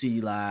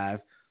DMC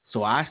live.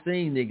 So I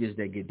seen niggas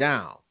that get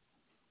down.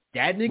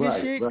 That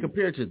nigga shit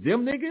compared to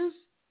them niggas,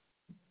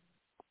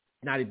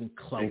 not even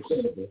close.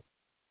 Incredible.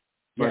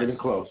 Not even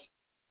close.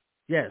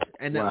 Yes,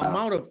 and the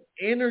amount of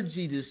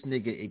energy this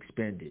nigga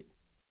expended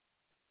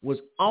was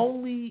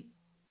only.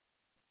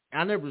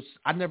 I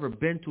never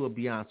been to a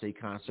Beyonce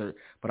concert,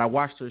 but I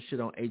watched her shit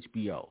on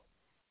HBO,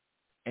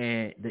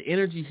 and the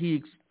energy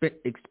he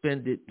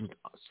expended was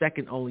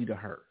second only to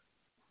her.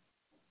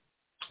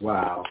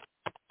 Wow.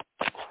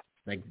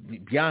 Like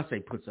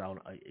Beyonce puts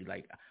out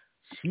like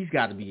she's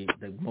got to be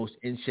the most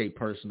in shape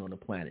person on the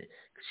planet.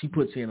 She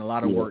puts in a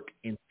lot of work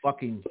in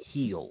fucking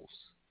heels.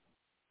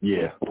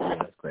 Yeah,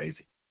 that's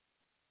crazy.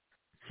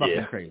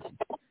 Fucking crazy.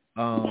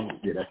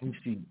 Let me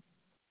see.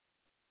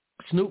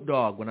 Snoop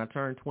Dogg, when I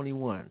turned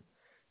 21,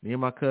 me and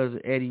my cousin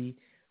Eddie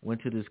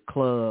went to this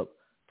club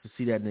to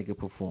see that nigga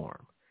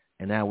perform.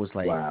 And that was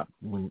like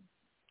when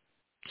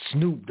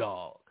Snoop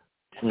Dogg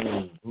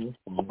I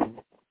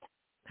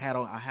had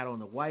on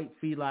the white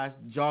Feli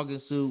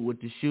jogging suit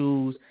with the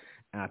shoes,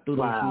 and I threw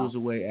those shoes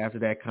away after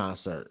that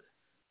concert.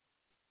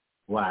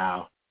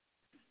 Wow.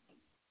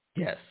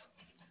 Yes.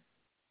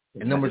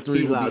 And number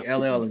 3 would be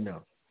LL and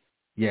them.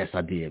 Yes,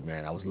 I did,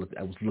 man. I was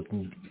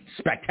looking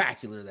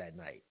spectacular that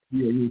night.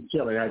 Yeah, you were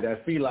chilling. I had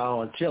that Feli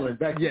on chilling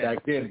back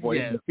then, boy.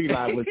 The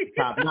Feli was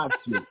top notch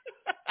suit.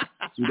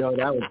 You know,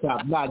 that was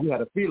top notch. You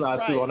had a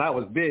Feli suit on. That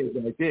was big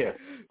right there.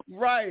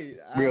 Right.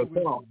 Real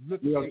talk.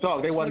 Real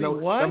talk. They wasn't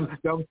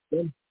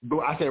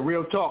no. I said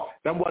real talk.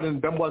 Them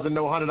wasn't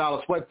no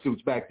 $100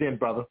 sweatsuits back then,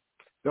 brother.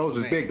 Those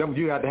was big. Them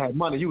you had to have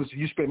money. You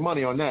spent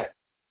money on that.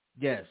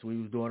 Yes,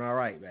 we was doing all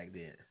right back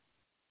then.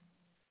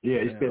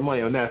 Yeah, you spent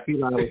money on that.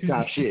 Feli was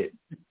top shit.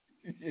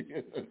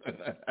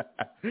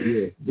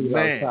 Man.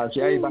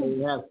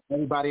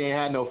 Everybody ain't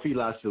had no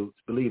Feli suits.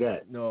 Believe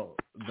that. No,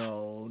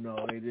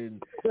 they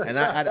didn't. And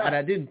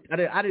I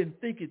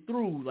didn't think it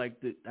through. Like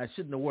I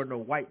shouldn't have worn no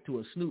white to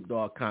a Snoop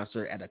Dogg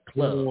concert at a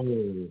club.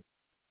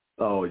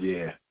 Oh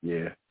yeah.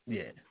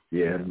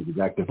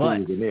 Back the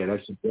food in there.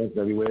 That's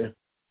everywhere.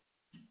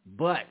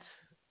 But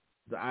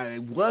I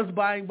was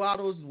buying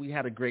bottles. We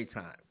had a great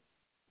time.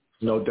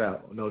 No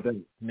doubt.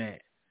 Man,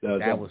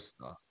 that was.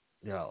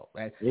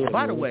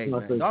 By the way,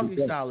 man, Doggy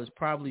Style is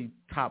probably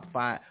top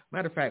 5.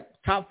 Matter of fact,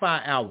 top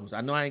 5 albums.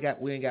 I know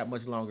we ain't got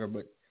much longer,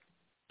 but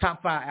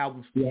top 5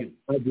 albums for you.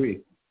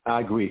 I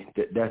agree.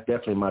 That's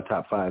definitely my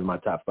top 5. My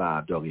top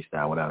 5, Doggy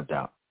Style, without a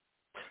doubt.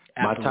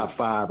 Absolutely. My top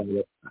 5,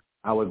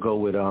 I would go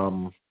with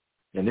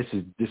and this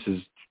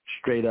is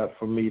straight up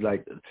for me.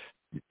 Like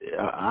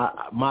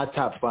my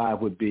top 5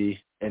 would be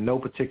in no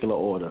particular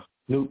order: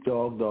 Snoop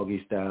Dogg,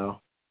 Doggy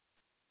Style;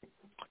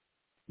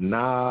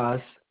 Nas,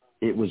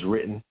 It Was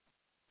Written.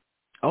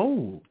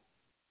 Oh.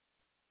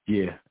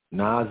 Yeah.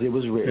 Nas, It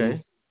Was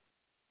Written.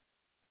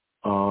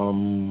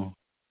 Okay.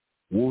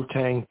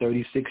 Wu-Tang,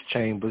 36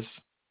 Chambers.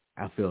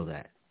 I feel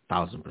that.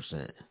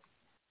 1,000%.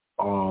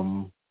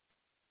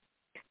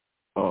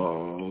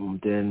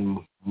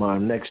 Then my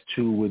next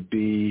 2 would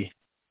be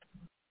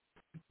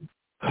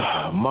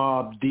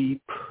Mobb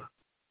Deep.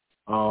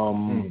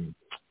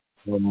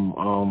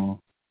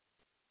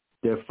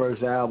 Their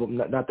first album,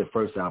 not their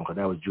first album, because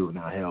that was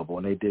Juvenile Hell, but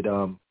when they did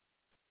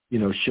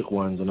Shook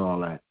Ones and all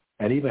that.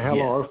 And even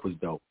Hell on Earth was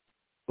dope.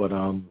 But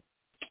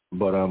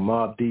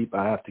Mobb Deep,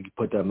 I have to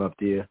put them up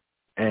there.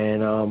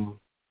 And I'll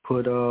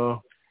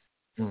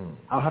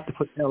have to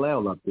put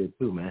LL up there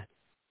too, man.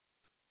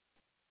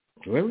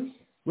 Really?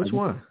 Which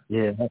one?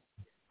 Yeah. The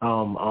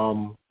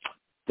album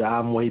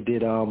where he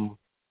did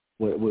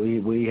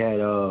where he had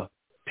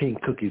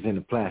pink cookies in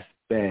a plastic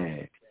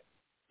bag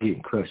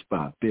getting crushed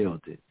by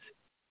buildings.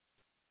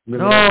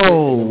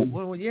 No.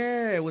 Well,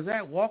 yeah. Was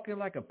that Walking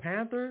Like a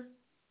Panther?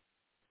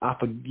 I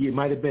forget. It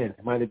might have been.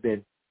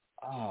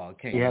 Oh,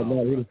 okay.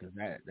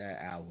 That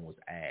album was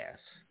ass.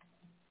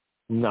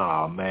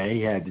 Nah, man,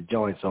 he had the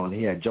joints on.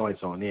 He had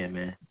joints on there,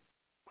 man.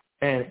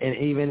 And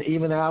even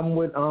the album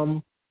with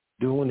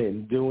doing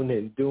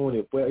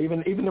it. Well,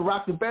 even the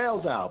Rock the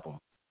Bells album.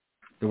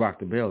 The Rock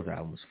the Bells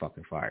album was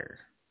fucking fire.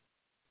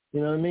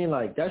 You know what I mean?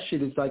 Like that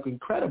shit is like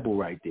incredible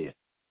right there.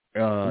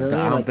 The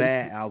I'm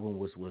Bad album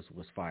was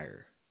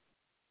fire.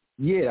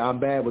 Yeah, I'm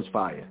Bad was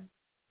fire.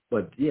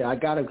 But yeah,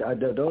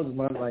 those are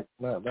my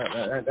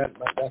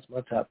that's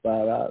my top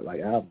 5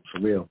 albums for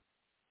real.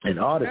 And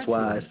artist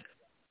wise,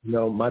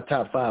 my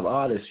top 5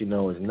 artists, is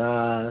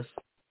Nas,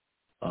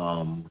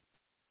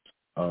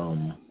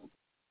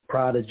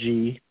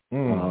 Prodigy,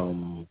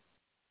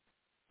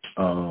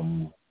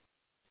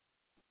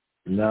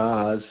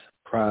 Nas,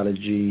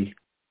 Prodigy,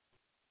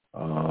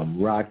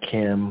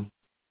 Rakim,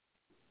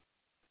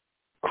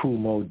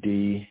 Kumo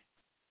D,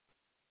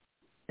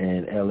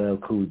 and LL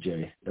Cool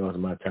J. Those are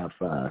my top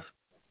 5.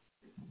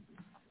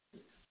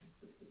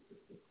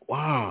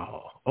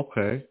 Wow.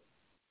 Okay.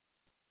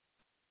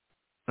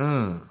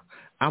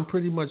 I'm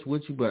pretty much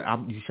with you, but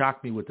you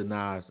shocked me with the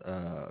Nas.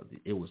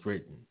 It was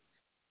written.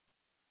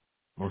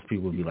 Most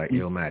people would be like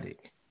Illmatic.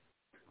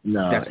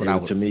 No, that's what I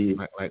would. To me,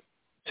 like.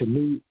 To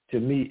me,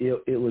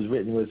 it was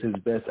written was his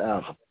best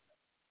album.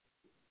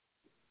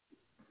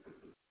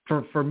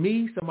 For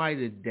me,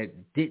 somebody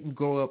that didn't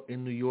grow up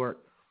in New York,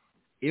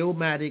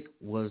 Illmatic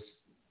was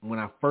when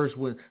I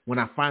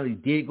finally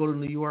did go to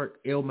New York.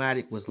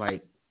 Illmatic was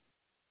like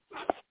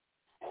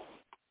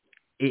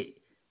it.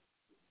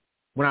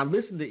 When I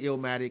listened to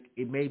Illmatic,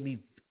 it made me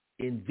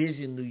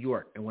envision New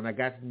York, and when I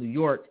got to New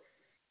York,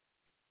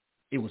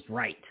 it was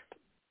right.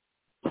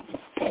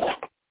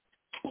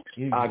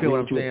 You feel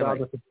what I'm saying?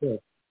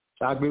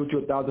 I agree with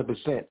you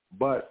 1,000%.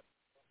 But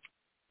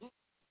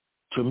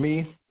to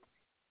me,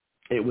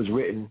 it was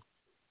written,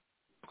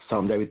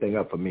 summed everything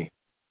up for me.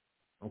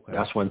 Okay.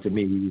 That's when, to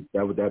me,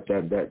 that was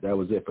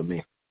it for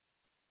me.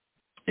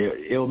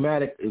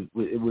 Illmatic,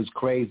 it was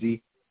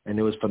crazy and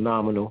it was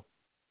phenomenal,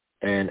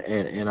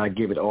 and I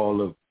give it all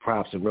the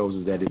props and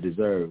roses that it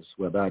deserves,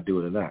 whether I do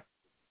it or not.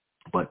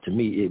 But to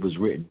me, it was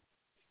written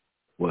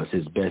was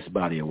his best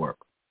body of work.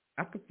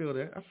 I can feel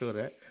that.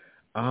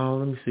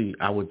 Let me see.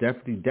 I would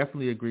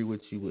definitely agree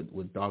with you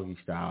with Doggy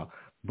Style,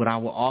 but I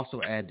will also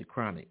add the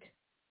Chronic.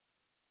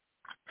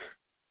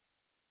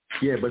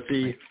 Yeah, but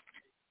see,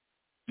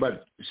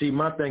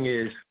 my thing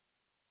is,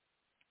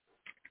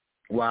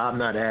 why I'm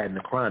not adding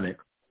the Chronic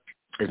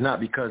is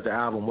not because the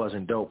album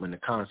wasn't dope and the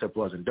concept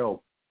wasn't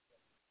dope,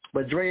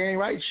 but Dre ain't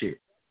write shit.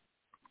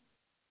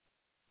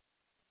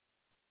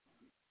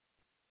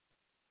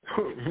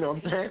 You know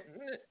what I'm saying?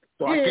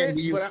 So yeah, I can't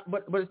give you,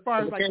 but as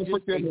far as like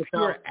just a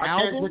pure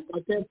album,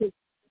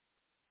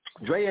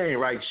 Dre ain't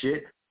write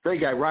shit. Dre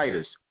got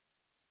writers.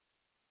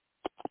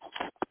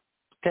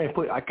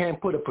 I can't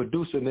put a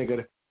producer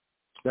nigga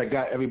that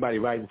got everybody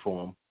writing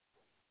for him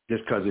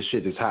just because his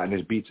shit is hot and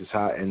his beats is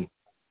hot and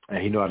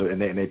he know how to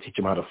and they teach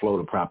him how to flow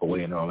the proper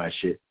way and all that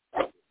shit.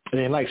 It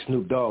ain't like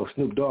Snoop Dogg.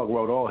 Snoop Dogg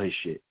wrote all his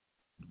shit.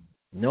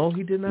 No,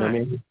 he did not. You know what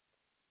I mean?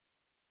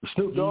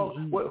 Snoop Dogg.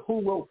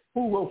 Who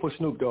wrote for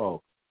Snoop Dogg?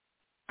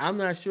 I'm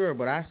not sure,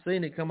 but I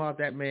seen it come out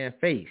that man's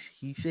face.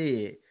 He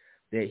said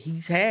that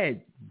he's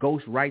had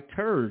ghost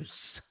writers.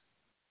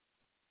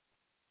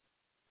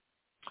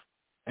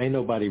 Ain't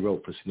nobody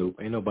wrote for Snoop.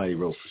 Snoop.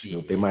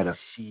 They might have.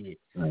 Shit.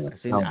 I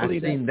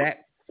seen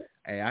that.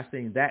 Hey, I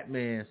seen that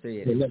man say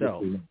it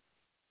himself.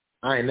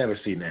 I ain't never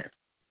seen that.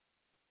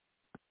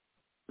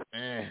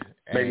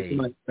 Maybe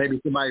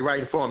somebody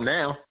writing for him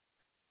now.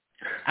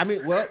 I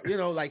mean, well,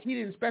 like he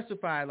didn't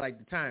specify like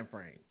the time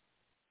frame.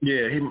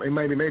 Yeah, he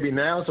maybe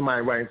now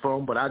somebody writing for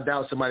him, but I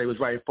doubt somebody was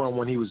writing for him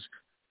when he was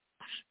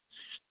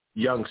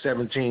young,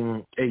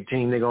 17,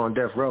 18 nigga on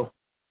death row.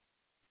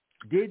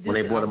 When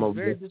they brought him over,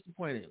 very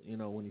disappointed,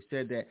 when he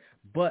said that.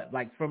 But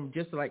like from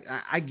just like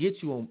I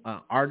get you on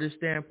an artist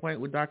standpoint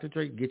with Dr.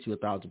 Dre, get you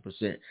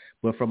 1,000%.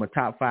 But from a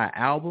top 5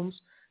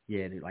 albums,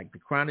 yeah, like the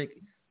Chronic,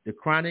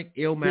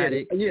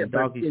 Illmatic, and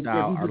Doggy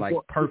Style are like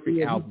perfect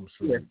albums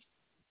for me.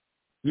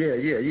 Yeah.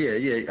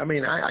 I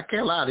mean, I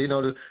can't lie to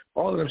you.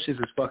 All of them shits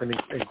is fucking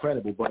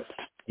incredible. But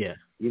yeah,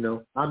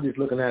 I'm just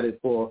looking at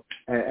it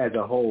as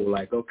a whole.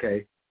 Like,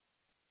 okay,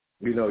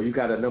 you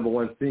got a number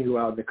 1 single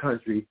out in the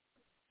country,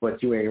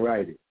 but you ain't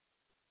write it.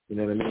 You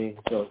know what I mean?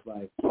 So it's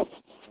like,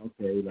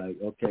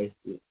 okay,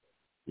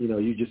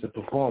 you just a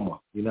performer.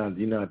 You're not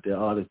the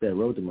artist that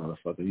wrote the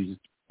motherfucker. You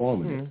just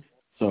performing it.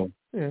 So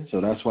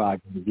that's why I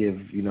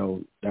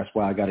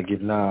got to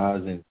give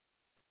Nas and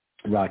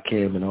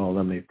Rakim and all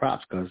them their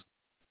props, because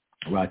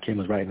Rakim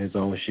was writing his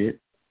own shit,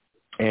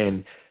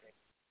 and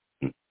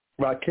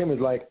Rakim is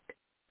like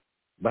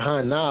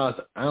behind Nas.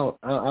 I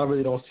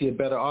really don't see a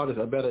better artist,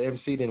 a better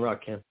MC than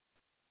Rakim.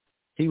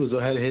 He was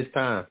ahead of his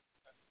time.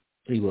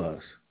 He was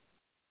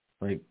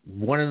like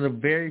one of the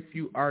very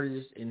few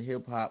artists in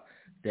hip hop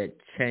that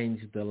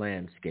changed the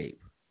landscape,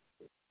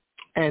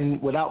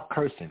 and without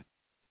cursing.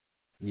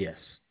 Yes.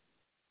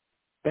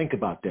 Think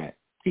about that.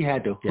 He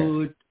had the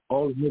hood,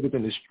 all the niggas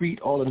in the street,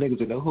 all the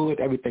niggas in the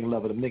hood, everything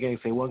loving him. Nigga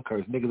ain't say one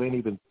curse. Niggas ain't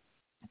even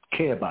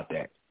care about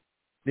that.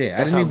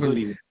 Yeah, I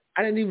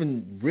didn't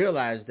even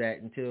realize that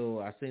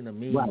until I seen a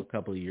meme a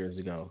couple of years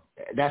ago.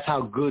 That's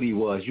how good he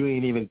was. You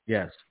ain't even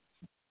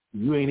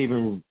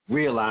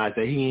realize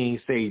that he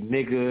ain't say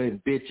nigga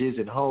and bitches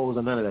and hoes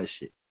and none of that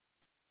shit.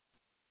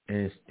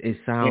 And it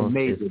sounds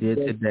as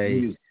good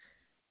today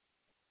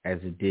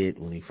as it did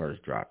when he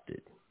first dropped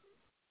it.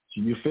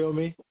 You feel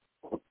me?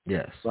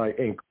 Yes. Like,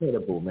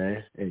 incredible,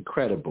 man.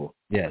 Incredible.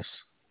 Yes.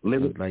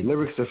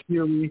 Lyrics of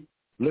fury.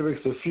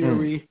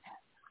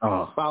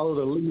 Follow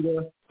the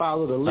leader.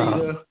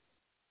 Follow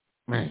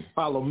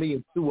me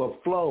into a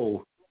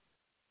flow.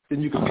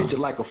 Then you can picture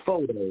like a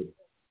photo.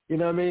 You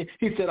know what I mean?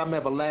 He said, I'm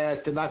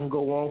everlasting. I can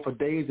go on for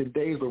days and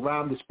days with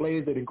rhyme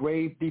displays that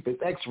engrave deep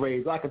as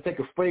x-rays. I can take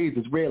a phrase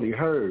that's rarely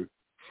heard,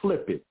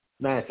 flip it.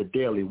 Now it's a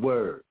daily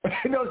word.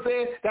 You know what I'm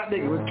saying? That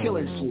nigga was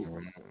killing shit.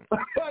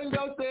 You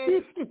know what I'm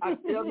saying?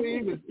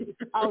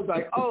 I was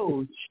like,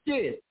 oh,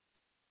 shit.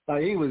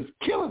 Like, he was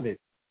killing it.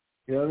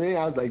 You know what I mean?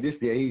 I was like, this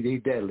yeah,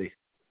 he's deadly.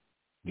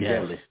 He's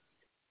Yes. deadly.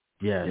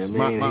 Yes. You know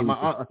what I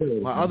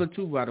mean? My other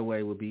two, by the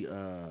way, would be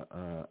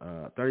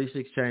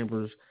 36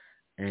 Chambers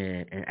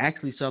and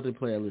actually something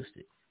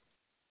playlistic.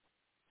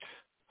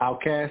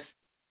 Outkast?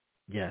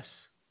 Yes.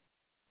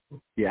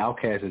 Yeah,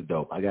 Outkast is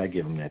dope. I gotta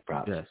give him that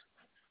props. Yes.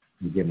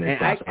 Give him that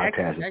props.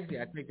 Outkast. Actually,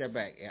 I take that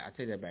back. Yeah, I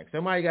take that back.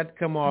 Somebody got to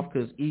come off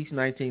because East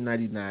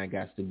 1999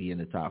 got to be in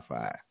the top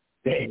 5.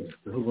 Damn,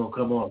 who's gonna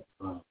come off?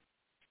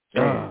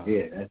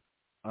 Yeah.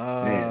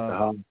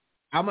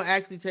 I'm gonna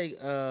actually take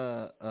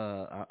I'm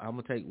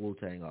gonna take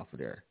Wu-Tang off of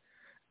there,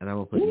 and I'm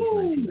gonna put East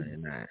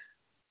 1999.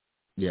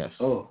 Yes.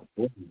 Oh.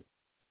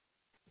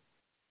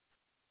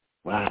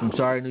 Wow. I'm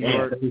sorry, New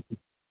York.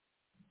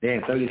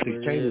 Damn, 36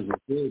 Chambers was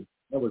big.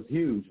 That was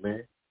huge,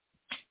 man.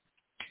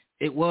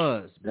 It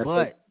was,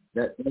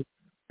 that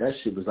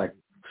shit was like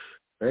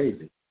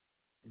crazy.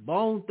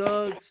 Bone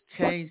Thugs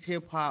changed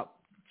hip hop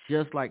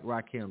just like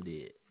Rakim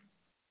did.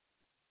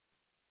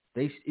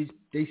 They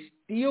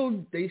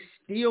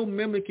still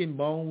mimicking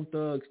Bone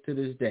Thugs to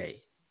this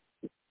day.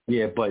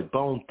 Yeah, but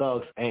Bone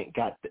Thugs ain't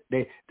got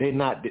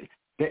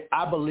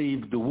I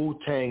believe the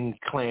Wu-Tang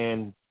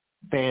Clan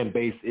fan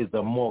base is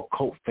a more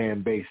cult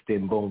fan base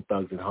than Bone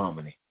Thugs and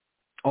Harmony.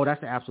 Oh, that's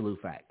the absolute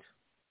fact.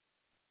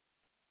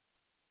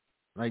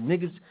 Like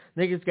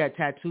niggas got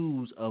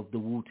tattoos of the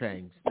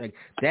Wu-Tang. Like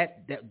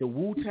that the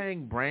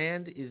Wu-Tang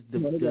brand is they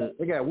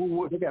got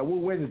Wu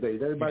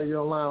Wednesdays. Everybody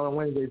online on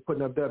Wednesdays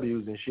putting up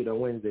W's and shit on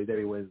Wednesdays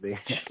every Wednesday.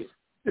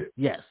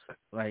 Yes.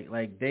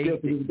 Like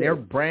their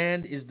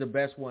brand is the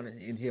best one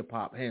in hip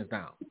hop, hands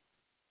down.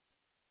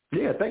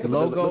 Yeah, think of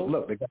logo.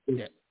 Look,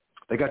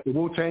 they got the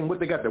Wu-Tang. What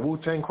they got? The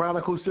Wu-Tang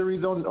Chronicles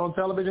series on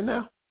television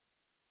now.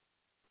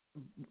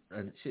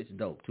 And shit's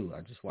dope too.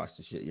 I just watched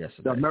the shit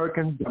yesterday. The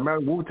American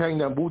Wu-Tang,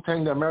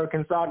 the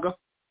American Saga.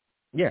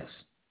 Yes.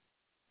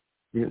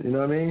 You know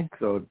what I mean?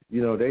 So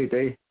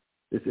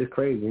it's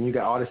crazy. And you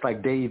got artists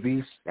like Dave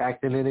East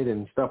acting in it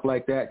and stuff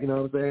like that. You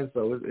know what I'm saying?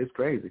 So it's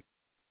crazy.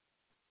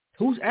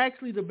 Who's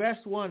actually the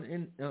best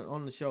one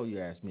on the show?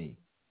 You asked me.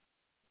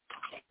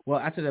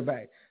 Well, I take that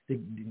back. The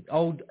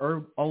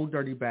old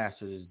Dirty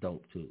Bastard is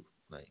dope too.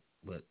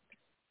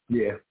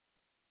 Yeah.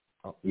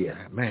 Oh,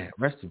 yeah, man.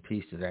 Rest in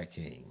peace to that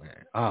king,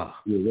 man.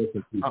 Yeah, rest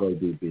in peace,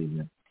 ODB,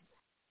 man.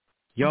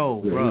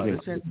 Yo, bro,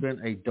 this has been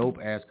a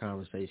dope-ass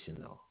conversation,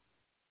 though.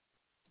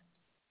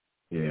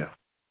 Yeah.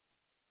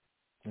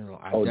 You know,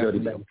 I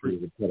definitely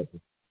appreciate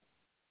it.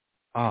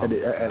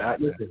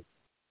 Listen,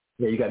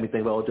 yeah, you got me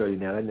thinking about Old Dirty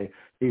now.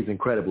 He's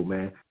incredible,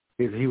 man.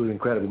 He was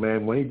incredible,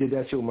 man. When he did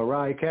that shit with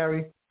Mariah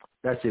Carey,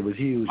 that shit was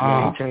huge,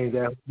 man. He changed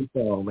that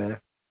song, man.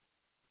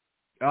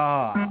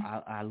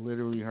 I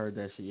literally heard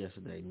that shit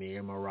yesterday. Me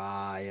and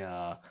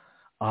Mariah.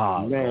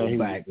 Man, go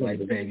back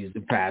like babies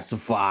the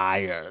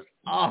pacifiers.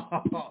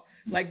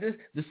 Like this,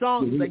 the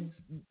song. Like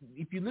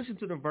if you listen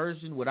to the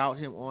version without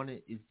him on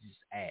it, it's just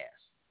ass.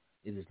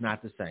 It is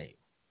not the same.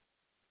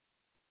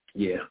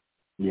 Yeah,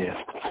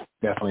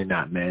 definitely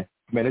not, man.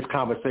 Man, this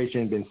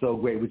conversation has been so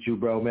great with you,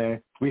 bro, man.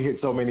 We hit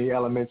so many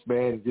elements,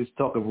 man. Just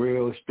talking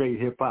real straight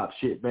hip hop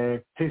shit,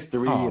 man.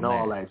 History and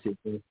all that shit,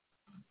 man.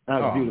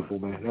 That's beautiful,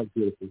 man. That's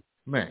beautiful.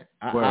 Man,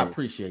 I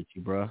appreciate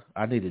you, bro.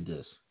 I needed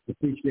this.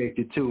 Appreciate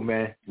you too,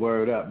 man.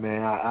 Word up,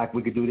 man.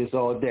 We could do this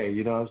all day.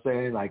 You know what I'm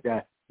saying? Like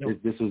that.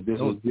 This was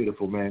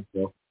beautiful, man.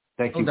 So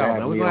thank you for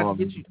having me on.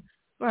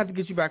 We'll have to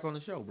get you back on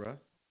the show, bro.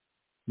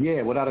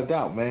 Yeah, without a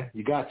doubt, man.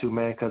 You got to,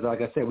 man, because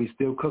like I said, we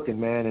still cooking,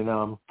 man.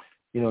 And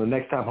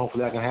next time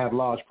hopefully I can have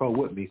Large Pro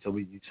with me, so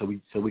we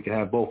can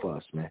have both of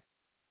us, man.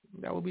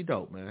 That would be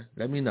dope, man.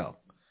 Let me know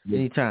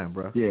anytime,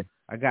 bro. Yeah.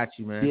 I got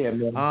you, man. Yeah,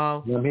 man.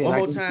 One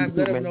more time,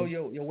 let them know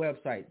your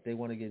website. They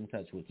want to get in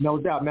touch with you. No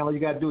doubt, man. All you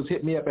got to do is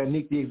hit me up at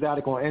Neek the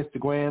Exotic on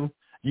Instagram,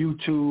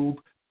 YouTube,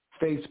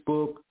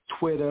 Facebook,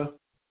 Twitter.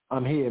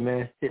 I'm here,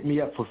 man. Hit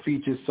me up for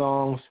features,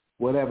 songs,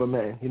 whatever,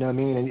 man. You know what I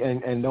mean?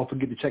 And don't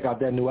forget to check out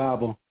that new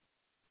album,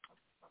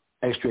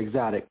 Extra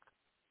Exotic,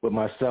 with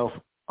myself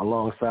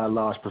alongside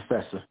Large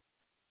Professor.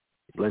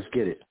 Let's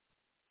get it.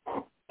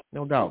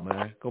 No doubt,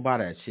 man. Go buy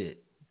that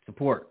shit.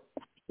 Support.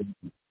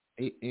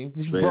 If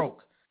you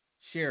broke,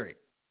 share it.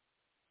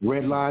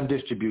 Redline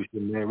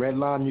distribution, man.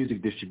 Redline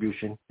music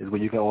distribution is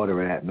where you can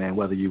order it at, man,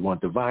 whether you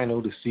want the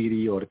vinyl, the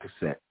CD, or the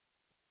cassette.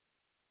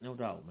 No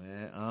doubt,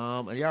 man.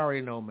 And you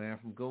already know, man,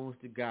 from goons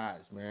to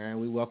gods, man,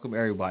 we welcome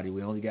everybody.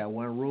 We only got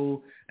one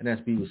rule, and that's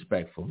be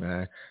respectful,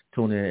 man.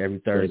 Tune in every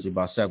Thursday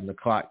about 7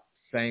 o'clock,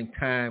 same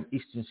time,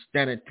 Eastern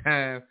Standard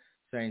Time,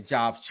 same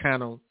jobs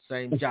channel,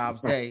 same jobs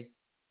day.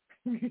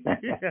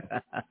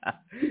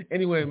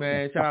 Anyway,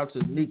 man, shout out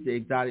to Neek the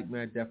Exotic,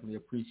 man. Definitely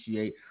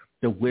appreciate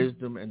the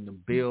wisdom and the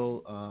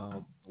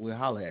bill. We'll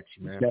holler at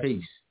you, man.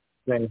 Peace.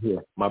 Same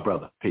here, my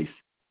brother. Peace.